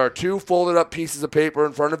 there are 2 folded-up pieces of paper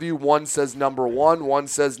in front of you. One says number 1, one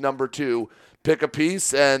says number 2. Pick a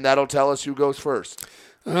piece, and that'll tell us who goes first.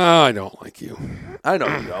 I don't like you. I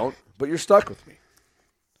know you don't, but you're stuck with me.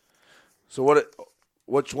 So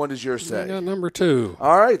which one does yours say? I got number 2.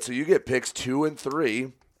 All right, so you get picks 2 and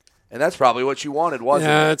 3, and that's probably what you wanted, wasn't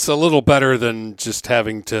it? Yeah, it's a little better than just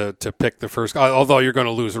having to pick the first guy, although you're going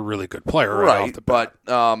to lose a really good player right off the bat.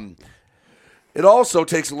 But it also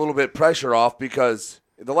takes a little bit pressure off because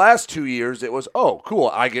the last 2 years it was, oh,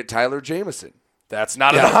 cool, I get Tyler Jamison. That's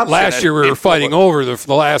not an option. Last year we were fighting over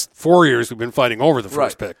the last 4 years we've been fighting over the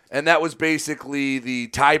first pick. And that was basically the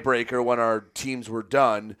tiebreaker when our teams were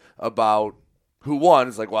done about who won.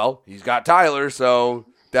 It's like, well, he's got Tyler, so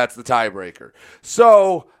that's the tiebreaker.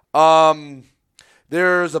 So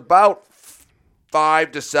there's about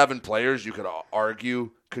 5 to 7 players you could argue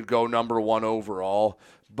could go number 1 overall.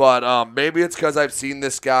 But maybe it's because I've seen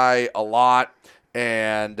this guy a lot,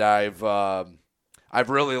 and I've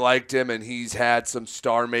really liked him, and he's had some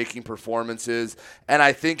star-making performances. And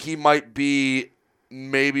I think he might be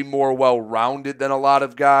maybe more well-rounded than a lot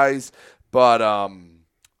of guys. But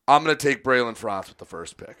I'm going to take Braylon Franz with the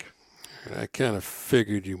first pick. I kind of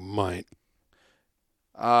figured you might.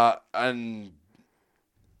 And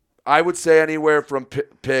I would say anywhere from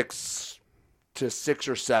picks to 6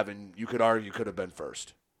 or 7, you could argue could have been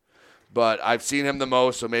first. But I've seen him the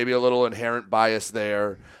most, so maybe a little inherent bias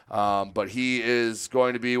there. But he is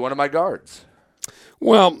going to be one of my guards.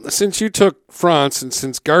 Well, since you took Franz, and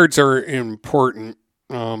since guards are important,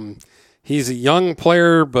 he's a young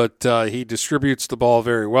player, but he distributes the ball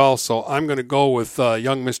very well. So I'm going to go with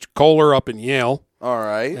young Mr. Kohler up in Yale. All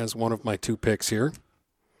right. As one of my 2 picks here.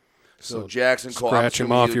 So Jackson Kohler. Scratch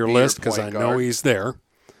him off your list because I know he's there.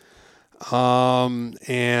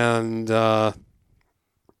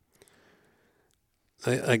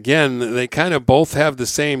 again, they kind of both have the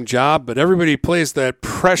same job, but everybody plays that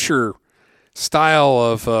pressure style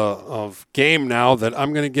of game now that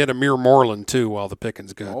I'm going to get Amir Moreland too while the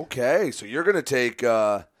picking's good. Okay, so you're going to take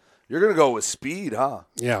you're going to go with speed, huh?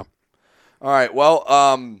 Yeah. All right. Well,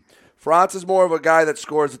 Franz is more of a guy that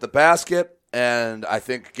scores at the basket, and I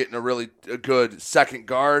think getting a really good second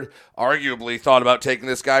guard. Arguably thought about taking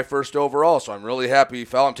this guy first overall, so I'm really happy he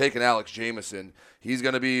fell. I'm taking Alex Jamison. He's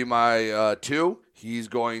going to be my 2. He's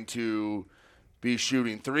going to be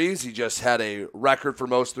shooting threes. He just had a record for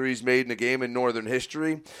most threes made in a game in Northern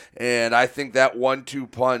history, and I think that 1-2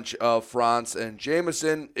 punch of Franz and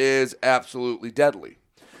Jamison is absolutely deadly.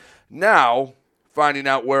 Now, finding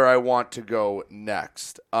out where I want to go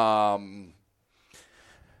next. I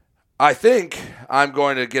think I'm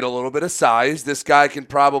going to get a little bit of size. This guy can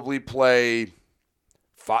probably play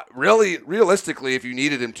realistically, if you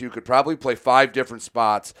needed him to, could probably play 5 different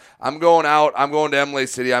spots. I'm going out. I'm going to Emily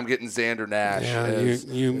City. I'm getting Xander Nash. Yeah,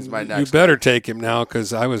 as my next. You better take him now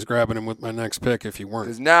because I was grabbing him with my next pick if you weren't.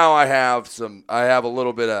 Because now I have a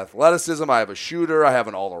little bit of athleticism. I have a shooter. I have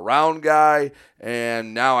an all-around guy,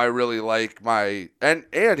 and now I really like and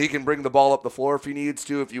he can bring the ball up the floor if he needs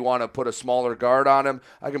to. If you want to put a smaller guard on him,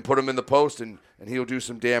 I can put him in the post and he'll do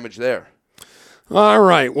some damage there. All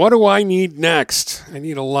right, what do I need next? I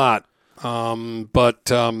need a lot,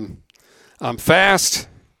 but I'm fast,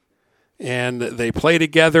 and they play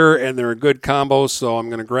together, and they're a good combo, so I'm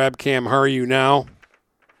going to grab Cam Haryu now.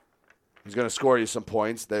 He's going to score you some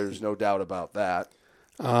points. There's no doubt about that.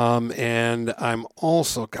 And I'm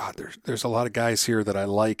also, there's a lot of guys here that I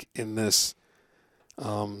like in this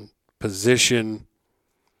position,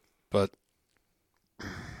 but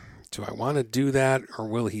do I want to do that, or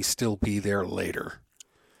will he still be there later?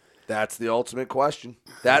 That's the ultimate question.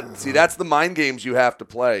 That's the mind games you have to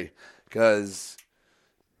play, because,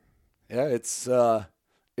 it's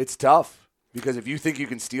tough. Because if you think you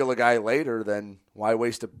can steal a guy later, then why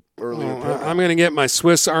waste an earlier pick? I'm going to get my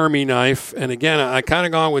Swiss Army knife, and again, I kind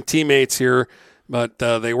of gone with teammates here, but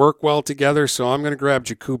they work well together, so I'm going to grab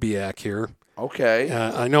Jakubiak here. Okay.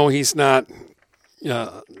 I know he's not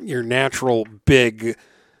your natural big,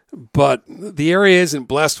 but the area isn't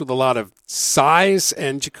blessed with a lot of size,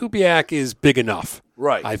 and Jakubiak is big enough,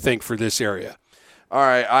 right? I think, for this area. All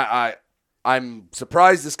right, I'm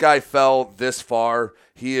surprised this guy fell this far.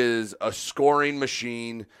 He is a scoring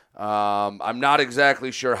machine. I'm not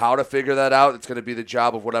exactly sure how to figure that out. It's going to be the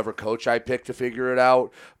job of whatever coach I pick to figure it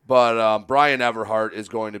out. But Brian Everhart is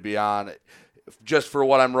going to be on. Just for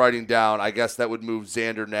what I'm writing down, I guess that would move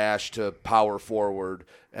Xander Nash to power forward,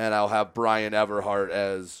 and I'll have Brian Everhart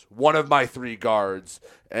as one of my 3 guards,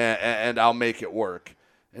 and I'll make it work.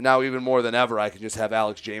 And now even more than ever, I can just have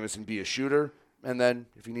Alex Jamison be a shooter, and then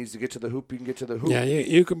if he needs to get to the hoop, he can get to the hoop. Yeah,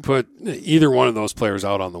 you can put either one of those players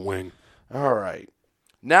out on the wing. All right.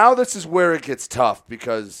 Now this is where it gets tough,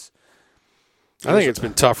 because I think it's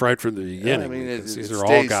been tough right from the beginning. These are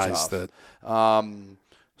all guys tough. that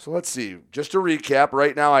So let's see. Just to recap,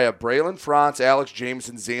 right now I have Braylon Franz, Alex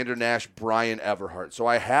Jameson, Xander Nash, Brian Everhart. So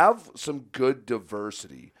I have some good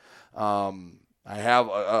diversity. I have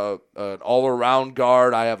an all-around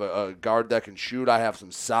guard. I have a guard that can shoot. I have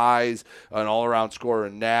some size, an all-around scorer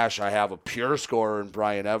in Nash. I have a pure scorer in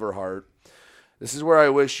Brian Everhart. This is where I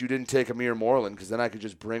wish you didn't take Amir Moreland, because then I could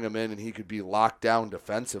just bring him in and he could be locked down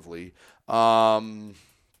defensively. What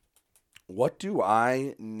do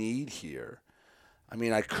I need here? I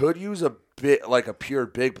mean, I could use a bit like a pure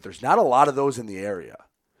big, but there's not a lot of those in the area.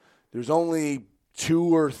 There's only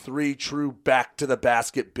 2 or 3 true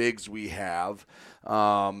back-to-the-basket bigs we have.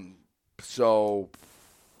 So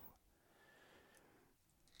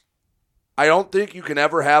I don't think you can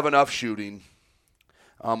ever have enough shooting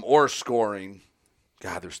or scoring.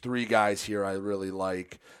 God, there's 3 guys here I really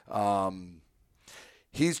like.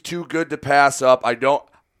 He's too good to pass up.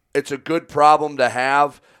 It's a good problem to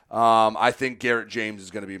have. I think Garrett James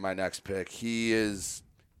is going to be my next pick. He is,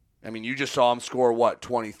 you just saw him score,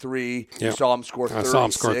 23? Yep. You saw him score 36. I saw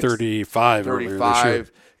him score 35.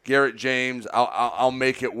 35. Garrett James, I'll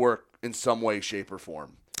make it work in some way, shape, or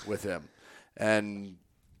form with him. And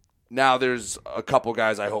now there's a couple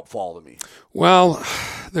guys I hope fall to me. Well,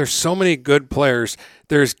 there's so many good players.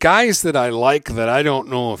 There's guys that I like that I don't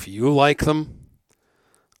know if you like them.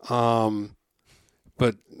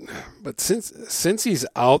 But since he's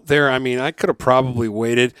out there, I could have probably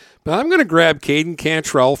waited. But I'm going to grab Caden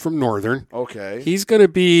Cantrell from Northern. Okay. He's going to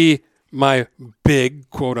be my big,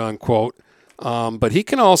 quote unquote. But he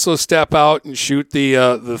can also step out and shoot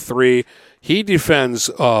the 3. He defends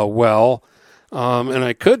well. And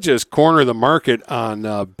I could just corner the market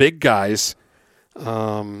on big guys.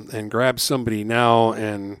 and grab somebody now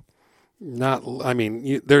and not. I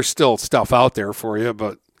mean, there's still stuff out there for you,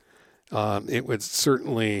 but it would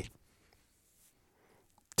certainly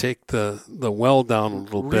take the well down a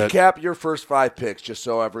little bit. Recap your first 5 picks, just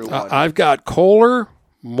so everyone. I've got Kohler,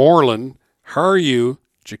 Moreland, Haryu,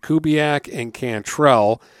 Jakubiak, and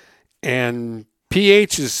Cantrell, and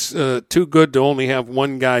PH is too good to only have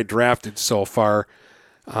one guy drafted so far.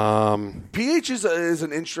 PH is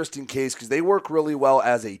an interesting case because they work really well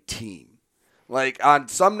as a team. Like on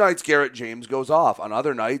some nights, Garrett James goes off. On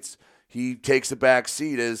other nights, he takes a back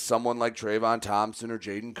seat as someone like Trayvon Thompson or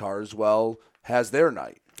Jaden Carswell has their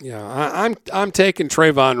night. Yeah, I'm taking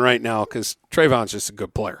Trayvon right now because Trayvon's just a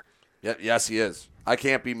good player. Yeah, yes, he is. I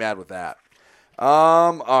can't be mad with that.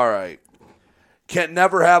 All right. Can't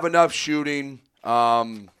never have enough shooting.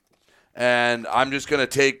 And I'm just going to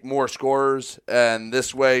take more scorers. And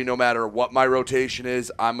this way, no matter what my rotation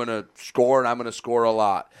is, I'm going to score, and I'm going to score a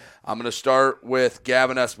lot. I'm going to start with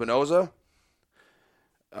Gavin Espinoza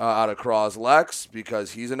out of Croslex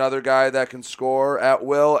because he's another guy that can score at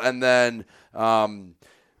will. And then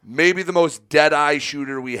maybe the most dead-eye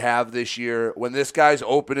shooter we have this year. When this guy's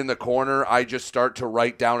open in the corner, I just start to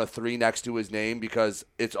write down a 3 next to his name because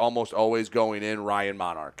it's almost always going in. Ryan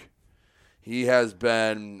Monarch. He has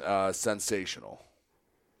been sensational.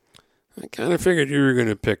 I kind of figured you were going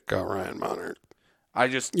to pick Ryan Monarch.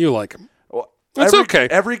 You like him. Well, that's okay.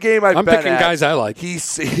 Every game I'm picking guys I like.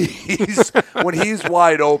 He's when he's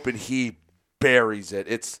wide open, he buries it.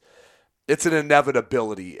 It's an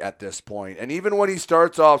inevitability at this point. And even when he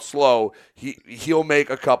starts off slow, he'll make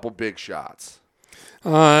a couple big shots.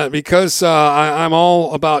 Because I'm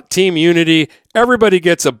all about team unity. Everybody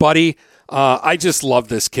gets a buddy. I just love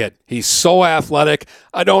this kid. He's so athletic.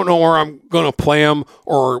 I don't know where I'm going to play him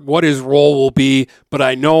or what his role will be, but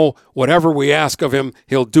I know whatever we ask of him,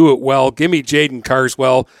 he'll do it well. Give me Jaden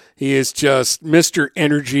Carswell. He is just Mr.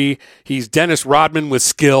 Energy. He's Dennis Rodman with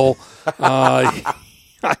skill. I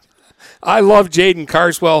love Jaden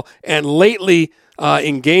Carswell, and lately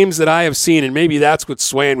in games that I have seen, and maybe that's what's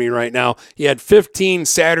swaying me right now, he had 15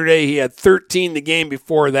 Saturday. He had 13 the game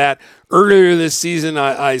before that. Earlier this season,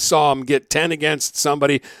 I saw him get 10 against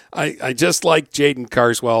somebody. I just like Jaden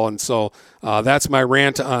Carswell, and so that's my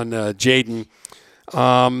rant on Jaden.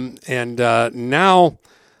 Now,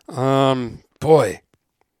 boy,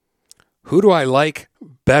 who do I like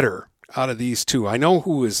better out of these two? I know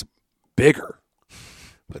who is bigger.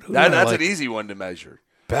 But that's an easy one to measure.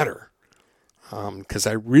 Better. Because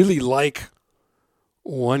I really like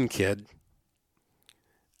one kid,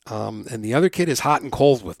 and the other kid is hot and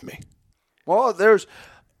cold with me. Well,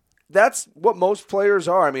 that's what most players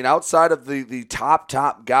are. I mean, outside of the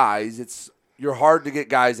top guys, you're hard to get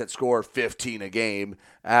guys that score 15 a game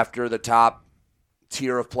after the top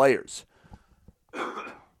tier of players.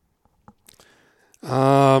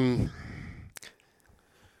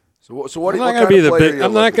 So what? I'm not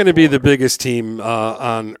going to be the biggest team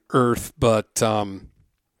on earth, but I'm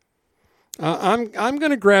going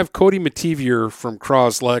to grab Cody Mativier from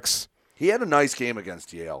Croslex. He had a nice game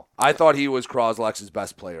against Yale. I thought he was Croslex's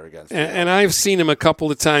best player against Yale. And I've seen him a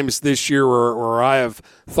couple of times this year where I have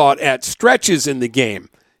thought at stretches in the game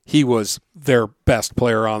he was their best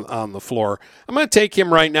player on the floor. I'm going to take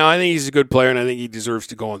him right now. I think he's a good player, and I think he deserves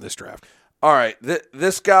to go in this draft. All right,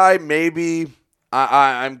 this guy maybe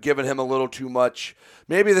I'm giving him a little too much.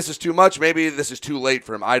 Maybe this is too much. Maybe this is too late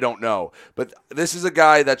for him. I don't know. But this is a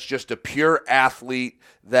guy that's just a pure athlete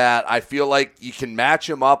that I feel like you can match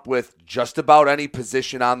him up with just about any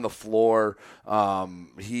position on the floor. On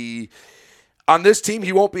this team,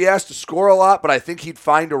 he won't be asked to score a lot, but I think he'd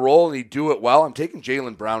find a role and he'd do it well. I'm taking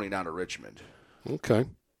Jalen Browning out of Richmond. Okay.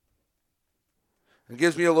 It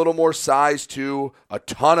gives me a little more size, too, a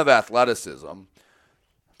ton of athleticism. I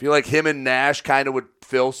feel like him and Nash kind of would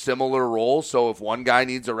fill similar roles, so if one guy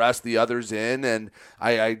needs a rest, the other's in, and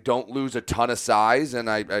I don't lose a ton of size, and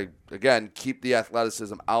I again, keep the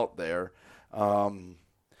athleticism out there. And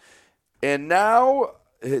now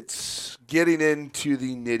it's getting into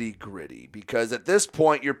the nitty-gritty, because at this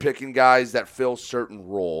point you're picking guys that fill certain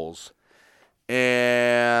roles,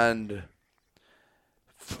 and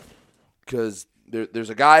because there's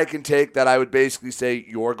a guy I can take that I would basically say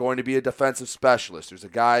you're going to be a defensive specialist. There's a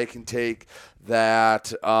guy I can take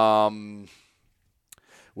that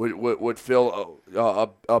would fill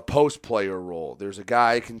a post player role. There's a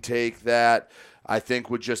guy I can take that I think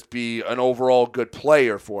would just be an overall good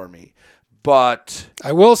player for me. But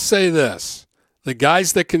I will say this. The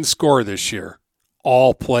guys that can score this year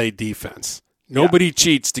all play defense. Nobody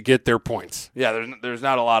cheats to get their points. Yeah, there's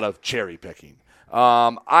not a lot of cherry picking.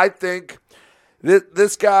 I think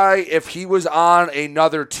This guy, if he was on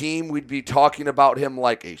another team, we'd be talking about him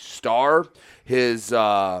like a star.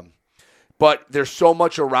 But there's so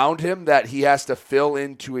much around him that he has to fill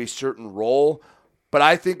into a certain role. But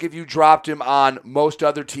I think if you dropped him on most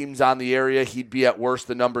other teams on the area, he'd be at worst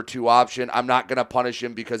the number 2 option. I'm not going to punish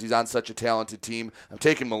him because he's on such a talented team. I'm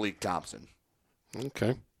taking Malik Thompson.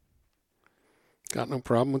 Okay. Got no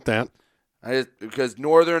problem with that. Because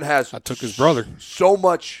Northern has I took his brother. So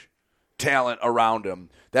much talent around him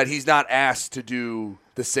that he's not asked to do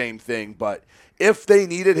the same thing. But if they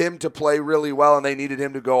needed him to play really well and they needed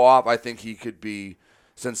him to go off, I think he could be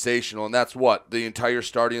sensational. And that's what the entire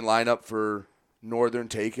starting lineup for Northern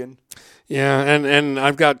taken. Yeah, and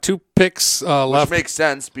I've got 2 picks left. Which makes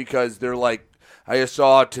sense because they're like, I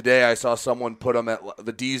saw someone put them at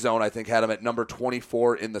the D zone. I think had them at number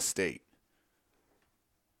 24 in the state.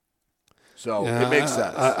 So it makes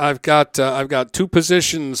sense. I've got 2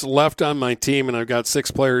 positions left on my team, and I've got 6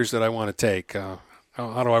 players that I want to take.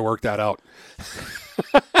 How do I work that out?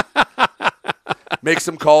 Make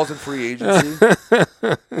some calls in free agency.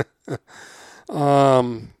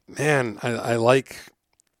 Man, I like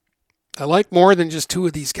more than just 2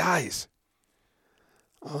 of these guys.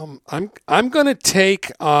 I'm going to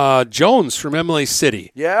take Jones from MLA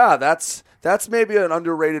City. Yeah, that's maybe an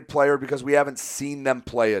underrated player because we haven't seen them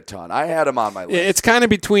play a ton. I had him on my list. It's kind of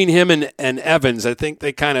between him and Evans. I think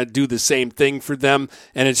they kind of do the same thing for them,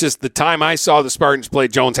 and it's just the time I saw the Spartans play,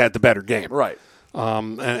 Jones had the better game. Right.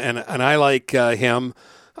 And I like him.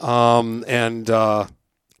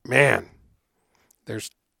 Man, there's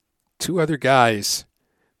 2 other guys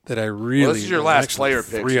that I really. Well, this is your last player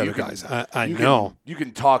pick. 3 other guys. I know. You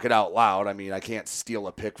can talk it out loud. I mean, I can't steal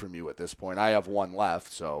a pick from you at this point. I have 1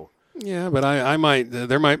 left, so. Yeah, but I might.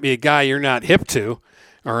 There might be a guy you're not hip to,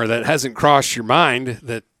 or that hasn't crossed your mind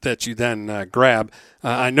that you then grab.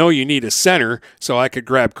 I know you need a center, so I could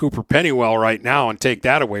grab Cooper Pennywell right now and take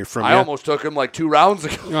that away from you. I almost took him like 2 rounds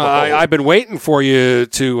ago. I've been waiting for you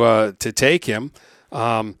to take him.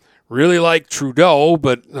 Really like Trudeau,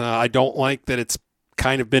 but I don't like that it's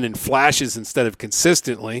kind of been in flashes instead of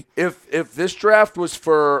consistently. If this draft was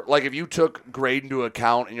for, like, if you took grade into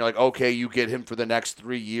account and you're like, okay, you get him for the next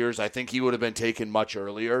 3 years, I think he would have been taken much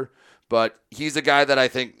earlier. But he's a guy that I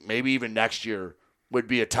think maybe even next year would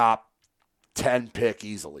be a top 10 pick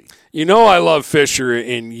easily. You know I love Fisher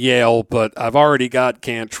in Yale, but I've already got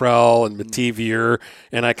Cantrell and Mativier,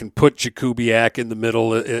 and I can put Jakubiak in the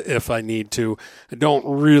middle if I need to. I don't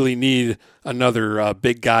really need another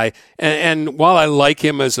big guy. And while I like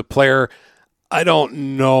him as a player, I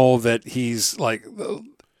don't know that he's like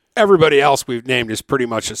everybody else we've named is pretty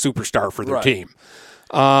much a superstar for their team.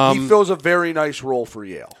 He fills a very nice role for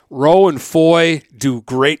Yale. Rowe and Foy do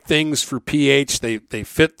great things for PH. They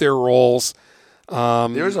fit their roles.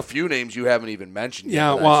 There's a few names you haven't even mentioned yet.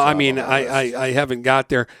 Yeah, well, I haven't got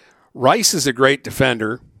there. Rice is a great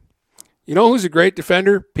defender. You know who's a great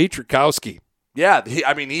defender? Pietrkowski. Yeah,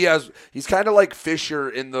 he's kind of like Fisher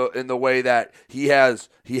in the way that he has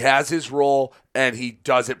his role and he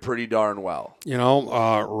does it pretty darn well. You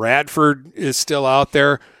know, Radford is still out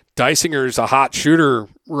there. Dysinger is a hot shooter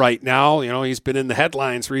right now. You know, he's been in the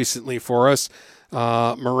headlines recently for us.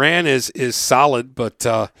 Moran is solid, but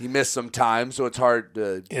he missed some time, so it's hard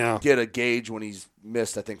to get a gauge when he's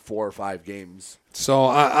missed, I think, 4 or 5 games. So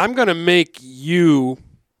I'm going to make you.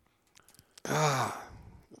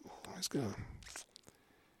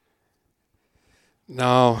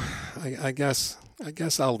 No, I guess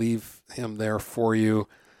I'll leave him there for you.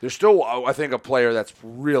 There's still, I think, a player that's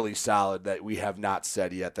really solid that we have not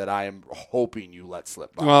said yet that I am hoping you let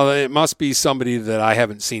slip by. Well, it must be somebody that I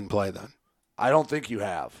haven't seen play then. I don't think you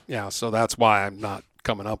have. Yeah, so that's why I'm not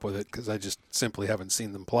coming up with it, because I just simply haven't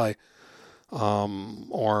seen them play.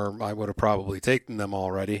 Or I would have probably taken them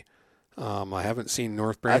already. I haven't seen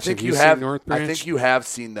North Branch. I think you seen North Branch? I think you have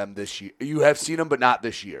seen them this year. You have seen them, but not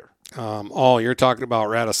this year. You're talking about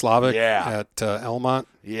Radoslavik at Elmont?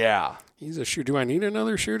 Yeah. He's a shooter. Do I need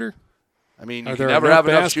another shooter? I mean, you can never have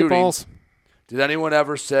enough shooting. Did anyone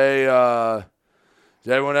ever say that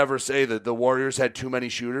the Warriors had too many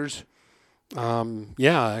shooters?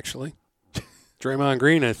 Yeah, actually. Draymond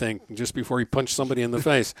Green, I think, just before he punched somebody in the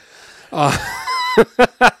face.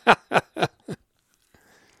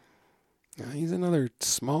 He's another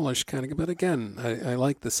smallish kind of, but again, I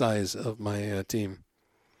like the size of my team.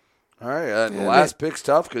 All right, the last pick's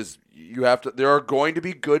tough because there are going to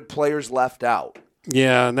be good players left out.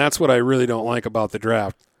 Yeah, and that's what I really don't like about the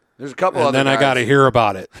draft. There's a couple and then I got to hear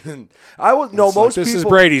about it. This is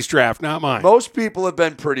Brady's draft, not mine. Most people have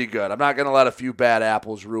been pretty good. I'm not going to let a few bad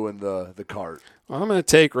apples ruin the cart. Well, I'm going to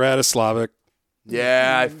take Radoslavik.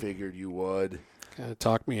 Yeah, I figured you would.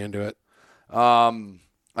 Talk me into it.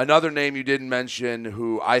 Another name you didn't mention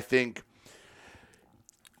who I think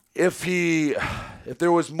if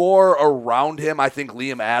there was more around him, I think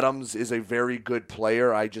Liam Adams is a very good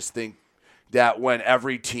player. I just think that when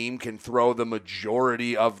every team can throw the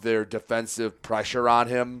majority of their defensive pressure on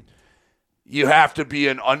him, you have to be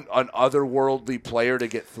an otherworldly player to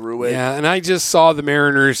get through it. Yeah, and I just saw the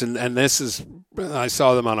Mariners, and I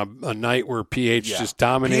saw them on a night where PH just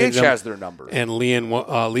dominated them. PH has their number. And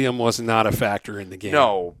Liam was not a factor in the game.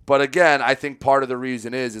 No, but again, I think part of the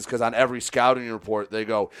reason is because on every scouting report they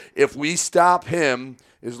go, if we stop him,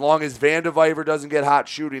 as long as Van de Viver doesn't get hot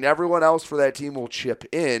shooting, everyone else for that team will chip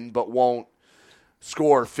in but won't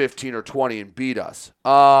score 15 or 20 and beat us.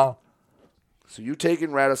 So you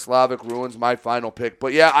taking Radoslavic ruins my final pick.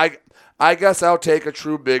 But, yeah, I guess I'll take a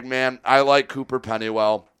true big man. I like Cooper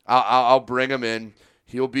Pennywell. I'll bring him in.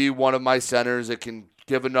 He'll be one of my centers that can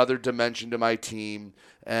give another dimension to my team.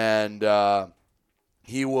 And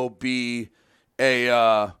he will be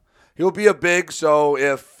a big, so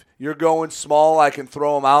if you're going small, I can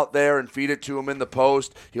throw him out there and feed it to him in the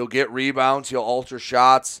post. He'll get rebounds. He'll alter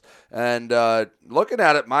shots. And looking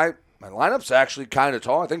at it, my lineup's actually kind of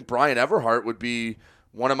tall. I think Brian Everhart would be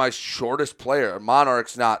one of my shortest players.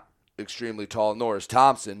 Monarch's not extremely tall, nor is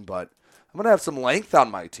Thompson, but I'm going to have some length on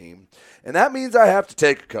my team. And that means I have to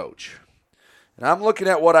take a coach. And I'm looking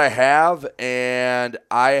at what I have, and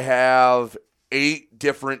I have 8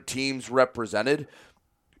 different teams represented.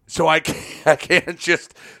 So I can't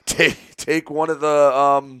just take one of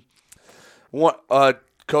the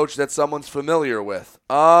coach that someone's familiar with.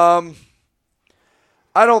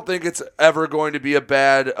 I don't think it's ever going to be a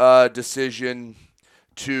bad decision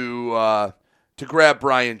to grab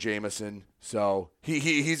Brian Jameson. So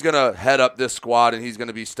he's going to head up this squad, and he's going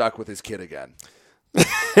to be stuck with his kid again.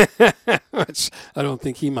 Which I don't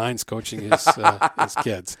think he minds coaching his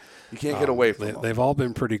kids. You can't get away from them. They've all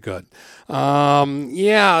been pretty good.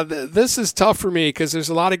 This is tough for me because there's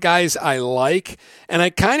a lot of guys I like, and I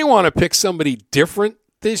kind of want to pick somebody different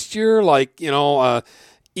this year. Like,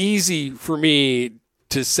 easy for me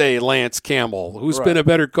to say Lance Campbell, who's been a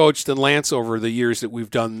better coach than Lance over the years that we've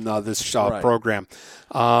done this program.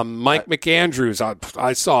 Mike McAndrews,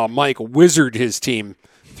 I saw Mike wizard his team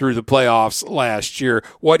through the playoffs last year.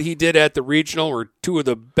 What he did at the regional were 2 of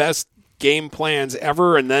the best game plans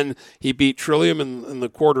ever, and then he beat Trillium in the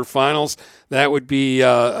quarterfinals. That would be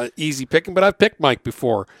easy picking, but I've picked Mike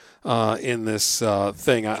before in this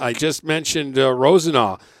thing. I just mentioned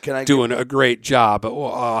Rosenau doing a great job.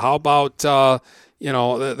 How about...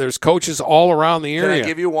 there's coaches all around the area. Can I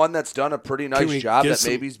give you one that's done a pretty nice job that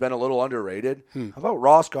maybe's been a little underrated? How about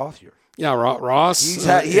Ross Gauthier? Yeah, Ross.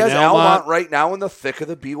 He has Almont right now in the thick of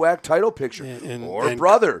the BWAC title picture. And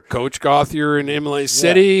brother. Coach Gauthier in Imlay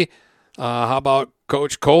City. How about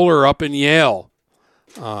Coach Kohler up in Yale?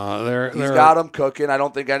 He's got them cooking. I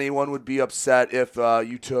don't think anyone would be upset if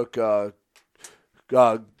you took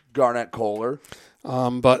Garnett Kohler.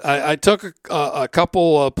 But I took a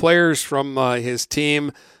couple players from his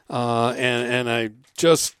team, and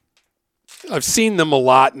I've seen them a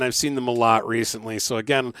lot, and I've seen them a lot recently. So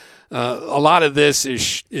again, a lot of this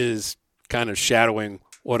is kind of shadowing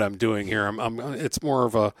what I'm doing here. It's more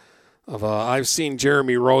of a I've seen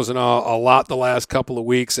Jeremy Rosenau a lot the last couple of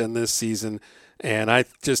weeks and this season, and I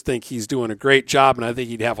just think he's doing a great job, and I think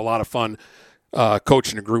he'd have a lot of fun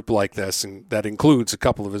coaching a group like this, and that includes a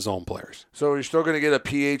couple of his own players. So you're still going to get a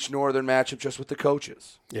PH Northern matchup just with the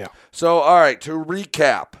coaches. Yeah. So, all right, to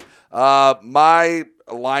recap, my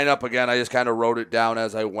lineup, again, I just kind of wrote it down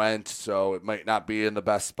as I went, so it might not be in the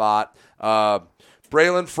best spot.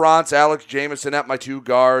 Braylon Franz, Alex Jameson at my 2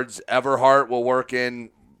 guards. Everhart will work in.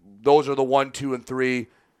 Those are the 1, 2, and 3.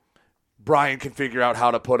 Brian can figure out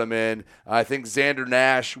how to put them in. I think Xander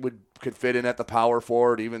Nash could fit in at the power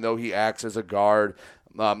forward, even though he acts as a guard.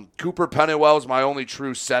 Cooper Pennywell is my only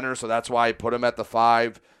true center, so that's why I put him at the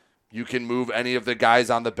 5. You can move any of the guys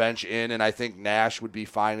on the bench in, and I think Nash would be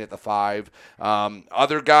fine at the 5.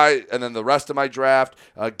 Other guy, and then the rest of my draft,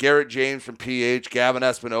 Garrett James from PH, Gavin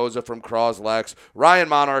Espinoza from Croslex, Ryan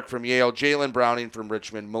Monarch from Yale, Jalen Browning from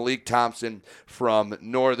Richmond, Malik Thompson from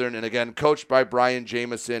Northern, and again, coached by Brian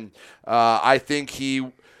Jameson. I think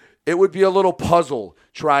it would be a little puzzle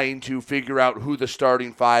trying to figure out who the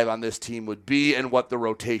starting 5 on this team would be and what the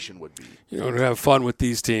rotation would be. To have fun with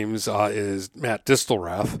these teams is Matt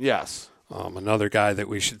Distelrath. Yes. Another guy that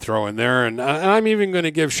we should throw in there. And I'm even going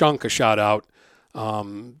to give Shunk a shout out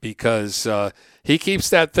because he keeps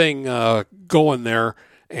that thing going there,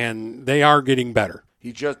 and they are getting better.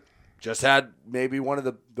 He just had maybe one of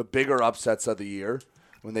the bigger upsets of the year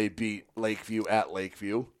when they beat Lakeview at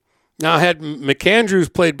Lakeview. Now, had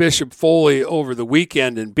McAndrews played Bishop Foley over the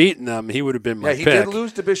weekend and beaten them, he would have been my pick. Yeah, he did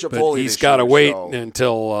lose to Bishop Foley. He's got to wait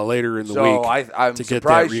until later in the week I'm to get that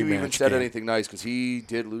rematch. surprised you even said anything nice because he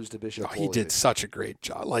did lose to Bishop Foley. He did such a great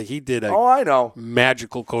job. Like, he did I know.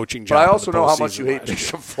 magical coaching job. But I also know how much you hate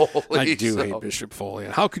Bishop Foley. I do hate Bishop Foley.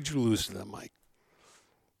 And how could you lose to them, Mike?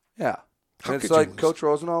 Yeah. It's like Coach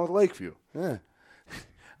Rosenthal with Lakeview. Yeah.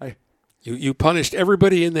 You punished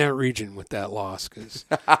everybody in that region with that loss. Cause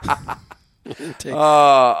all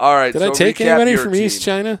right. Did I take anybody from East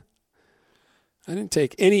China? I didn't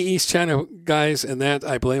take any East China guys, and that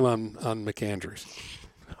I blame on McAndrews.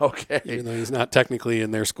 Okay. Even though he's not technically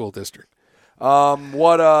in their school district. I've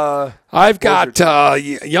got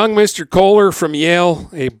young Mr. Kohler from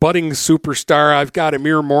Yale, a budding superstar. I've got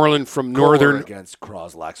Amir Moreland from Northern. Kohler against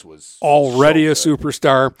Croslex was already a so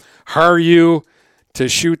superstar. Haryu to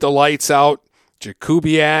shoot the lights out.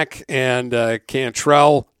 Jakubiak and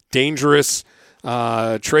Cantrell, dangerous.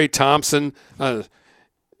 Trey Thompson.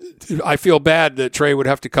 I feel bad that Trey would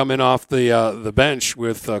have to come in off the bench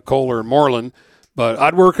with Kohler and Moreland, but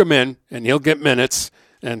I'd work him in, and he'll get minutes.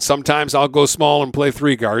 And sometimes I'll go small and play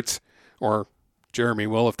 3 guards, or Jeremy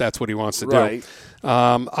will if that's what he wants to do.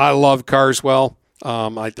 I love Carswell.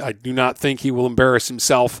 I do not think he will embarrass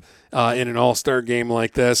himself in an all-star game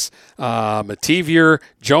like this. Mativier,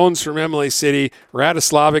 Jones from Emily City,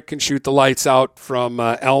 Radislavic can shoot the lights out from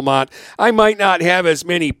Elmont. I might not have as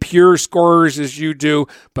many pure scorers as you do,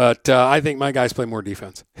 but I think my guys play more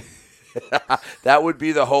defense. That would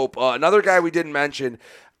be the hope. Another guy we didn't mention,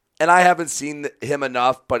 and I haven't seen him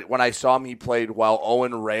enough, but when I saw him, he played well.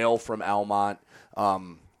 Owen Rail from Elmont.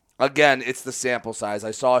 Again, it's the sample size.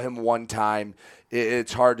 I saw him one time.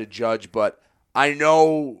 It's hard to judge, but I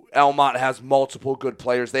know Elmont has multiple good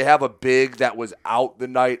players. They have a big that was out the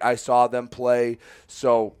night I saw them play,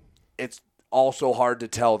 so it's also hard to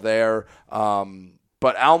tell there.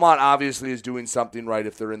 But Elmont obviously is doing something right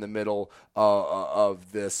if they're in the middle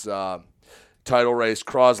of this title race.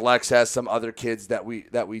 Croslex has some other kids that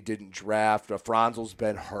we didn't draft. Franzel's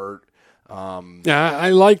been hurt. Yeah, I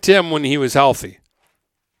liked him when he was healthy.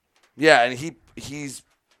 Yeah, and he's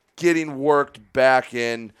getting worked back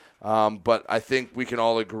in. But I think we can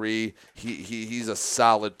all agree he's a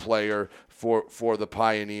solid player for the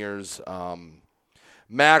Pioneers.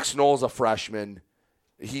 Max Knoll's a freshman.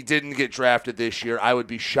 He didn't get drafted this year. I would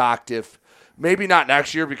be shocked if maybe not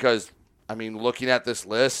next year because, I mean, looking at this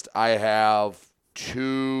list, I have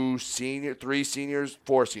 4 seniors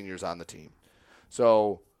on the team.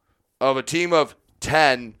 So of a team of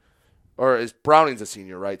 10, or is Browning's a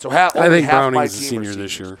senior, right? So I think Browning's a senior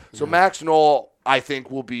this year. So Max Knoll, I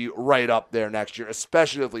think, will be right up there next year,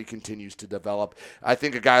 especially if he continues to develop. I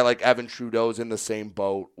think a guy like Evan Trudeau's in the same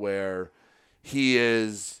boat where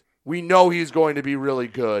we know he's going to be really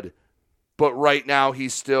good, but right now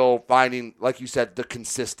he's still finding, like you said, the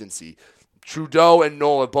consistency. Trudeau and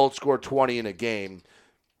Knoll have both scored 20 in a game,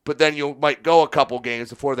 but then you might go a couple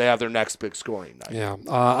games before they have their next big scoring night. Yeah,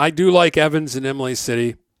 I do like Evans in Emily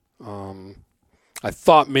City. I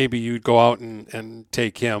thought maybe you'd go out and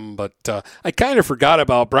take him, but I kind of forgot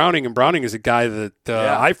about Browning, and Browning is a guy that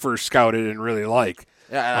I first scouted and really like.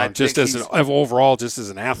 Yeah, and just as overall, just as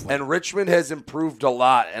an athlete. And Richmond has improved a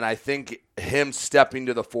lot, and I think him stepping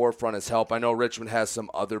to the forefront has helped. I know Richmond has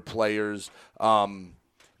some other players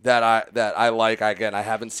that I like. Again, I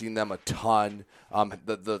haven't seen them a ton.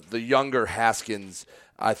 The younger Haskins,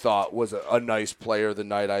 I thought, was a nice player the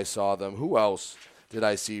night I saw them. Who else did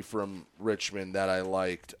I see from Richmond that I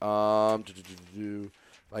liked? If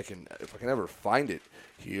I can ever find it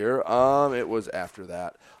here. It was after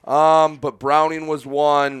that. But Browning was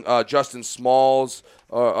one. Justin Smalls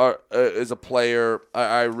is a player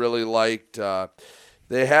I really liked.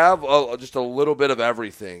 They have just a little bit of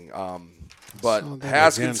everything. But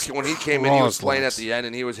Haskins, when he came in, he was playing at the end,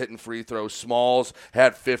 and he was hitting free throws. Smalls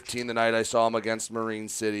had 15 the night I saw him against Marine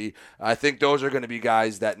City. I think those are going to be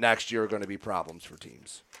guys that next year are going to be problems for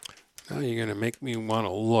teams. Now you're going to make me want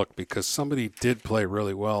to look because somebody did play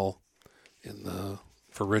really well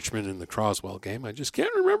for Richmond in the Croswell game. I just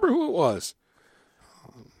can't remember who it was.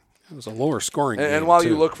 It was a lower scoring game. And while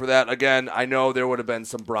you look for that, again, I know there would have been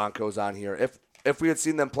some Broncos on here. If we had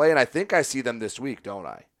seen them play, and I think I see them this week, don't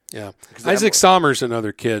I? Yeah. Isaac Sommer's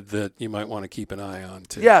another kid that you might want to keep an eye on,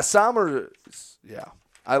 too. Yeah, Sommer,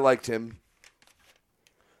 I liked him.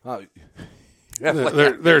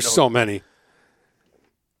 There's so many.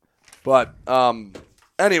 But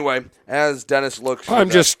anyway, as Dennis looks... I'm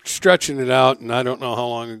just stretching it out, and I don't know how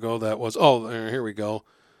long ago that was. Oh, here we go.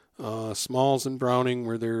 Smalls and Browning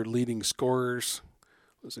were their leading scorers.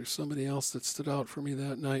 Was there somebody else that stood out for me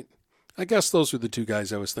that night? I guess those were the two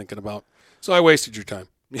guys I was thinking about. So I wasted your time.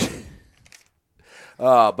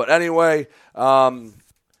 But anyway,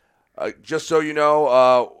 just so you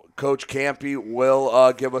know, Coach Campy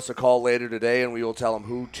will give us a call later today, and we will tell him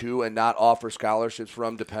who to and not offer scholarships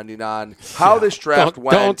from, depending on how this draft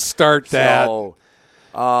went. Don't start that. So,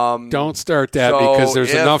 don't start that because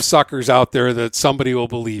there's enough suckers out there that somebody will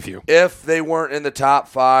believe you. If they weren't in the top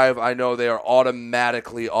 5, I know they are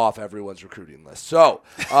automatically off everyone's recruiting list. So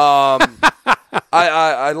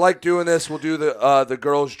I like doing this. We'll do the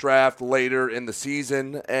girls draft later in the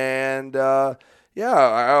season, and I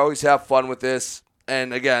always have fun with this.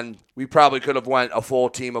 And again, we probably could have went a full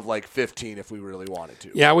team of like 15 if we really wanted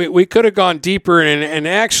to. Yeah, we could have gone deeper, and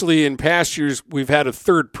actually in past years we've had a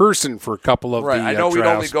third person for a couple of the I know we'd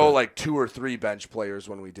only go but like 2 or 3 bench players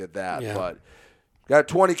when we did that, but got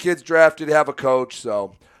 20 kids drafted, have a coach,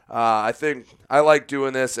 so I think I like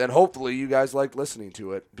doing this, and hopefully you guys like listening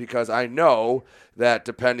to it, because I know that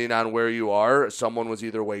depending on where you are, someone was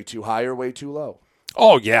either way too high or way too low.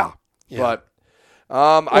 Oh, yeah. But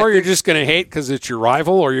or you're just going to hate because it's your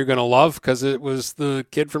rival, or you're going to love because it was the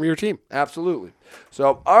kid from your team. Absolutely.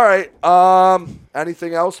 So, all right.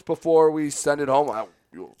 Anything else before we send it home?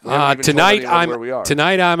 Tonight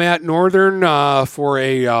I'm at Northern for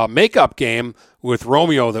a makeup game with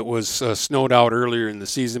Romeo that was snowed out earlier in the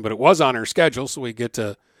season, but it was on our schedule, so we get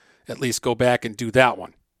to at least go back and do that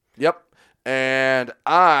one. Yep. And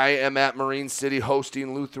I am at Marine City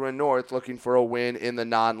hosting Lutheran North, looking for a win in the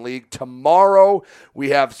non-league. Tomorrow we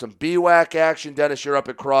have some BWAC action. Dennis, you're up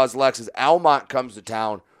at Croslex as Almont comes to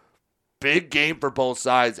town. Big game for both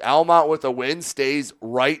sides. Almont with a win stays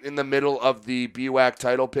right in the middle of the BWAC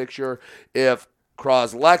title picture. If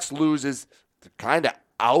Croslex loses, they're kind of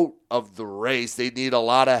out of the race. They need a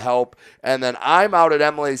lot of help. And then I'm out at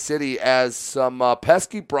Emily City as some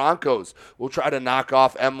pesky Broncos will try to knock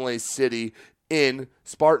off Emily City in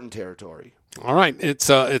Spartan territory. All right.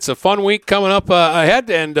 It's a fun week coming up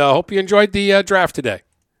ahead, and hope you enjoyed the draft today.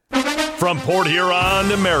 From Port Huron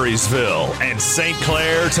to Marysville and St.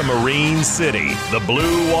 Clair to Marine City, the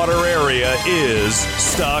Blue Water area is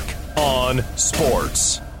Stuck on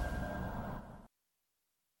Sports.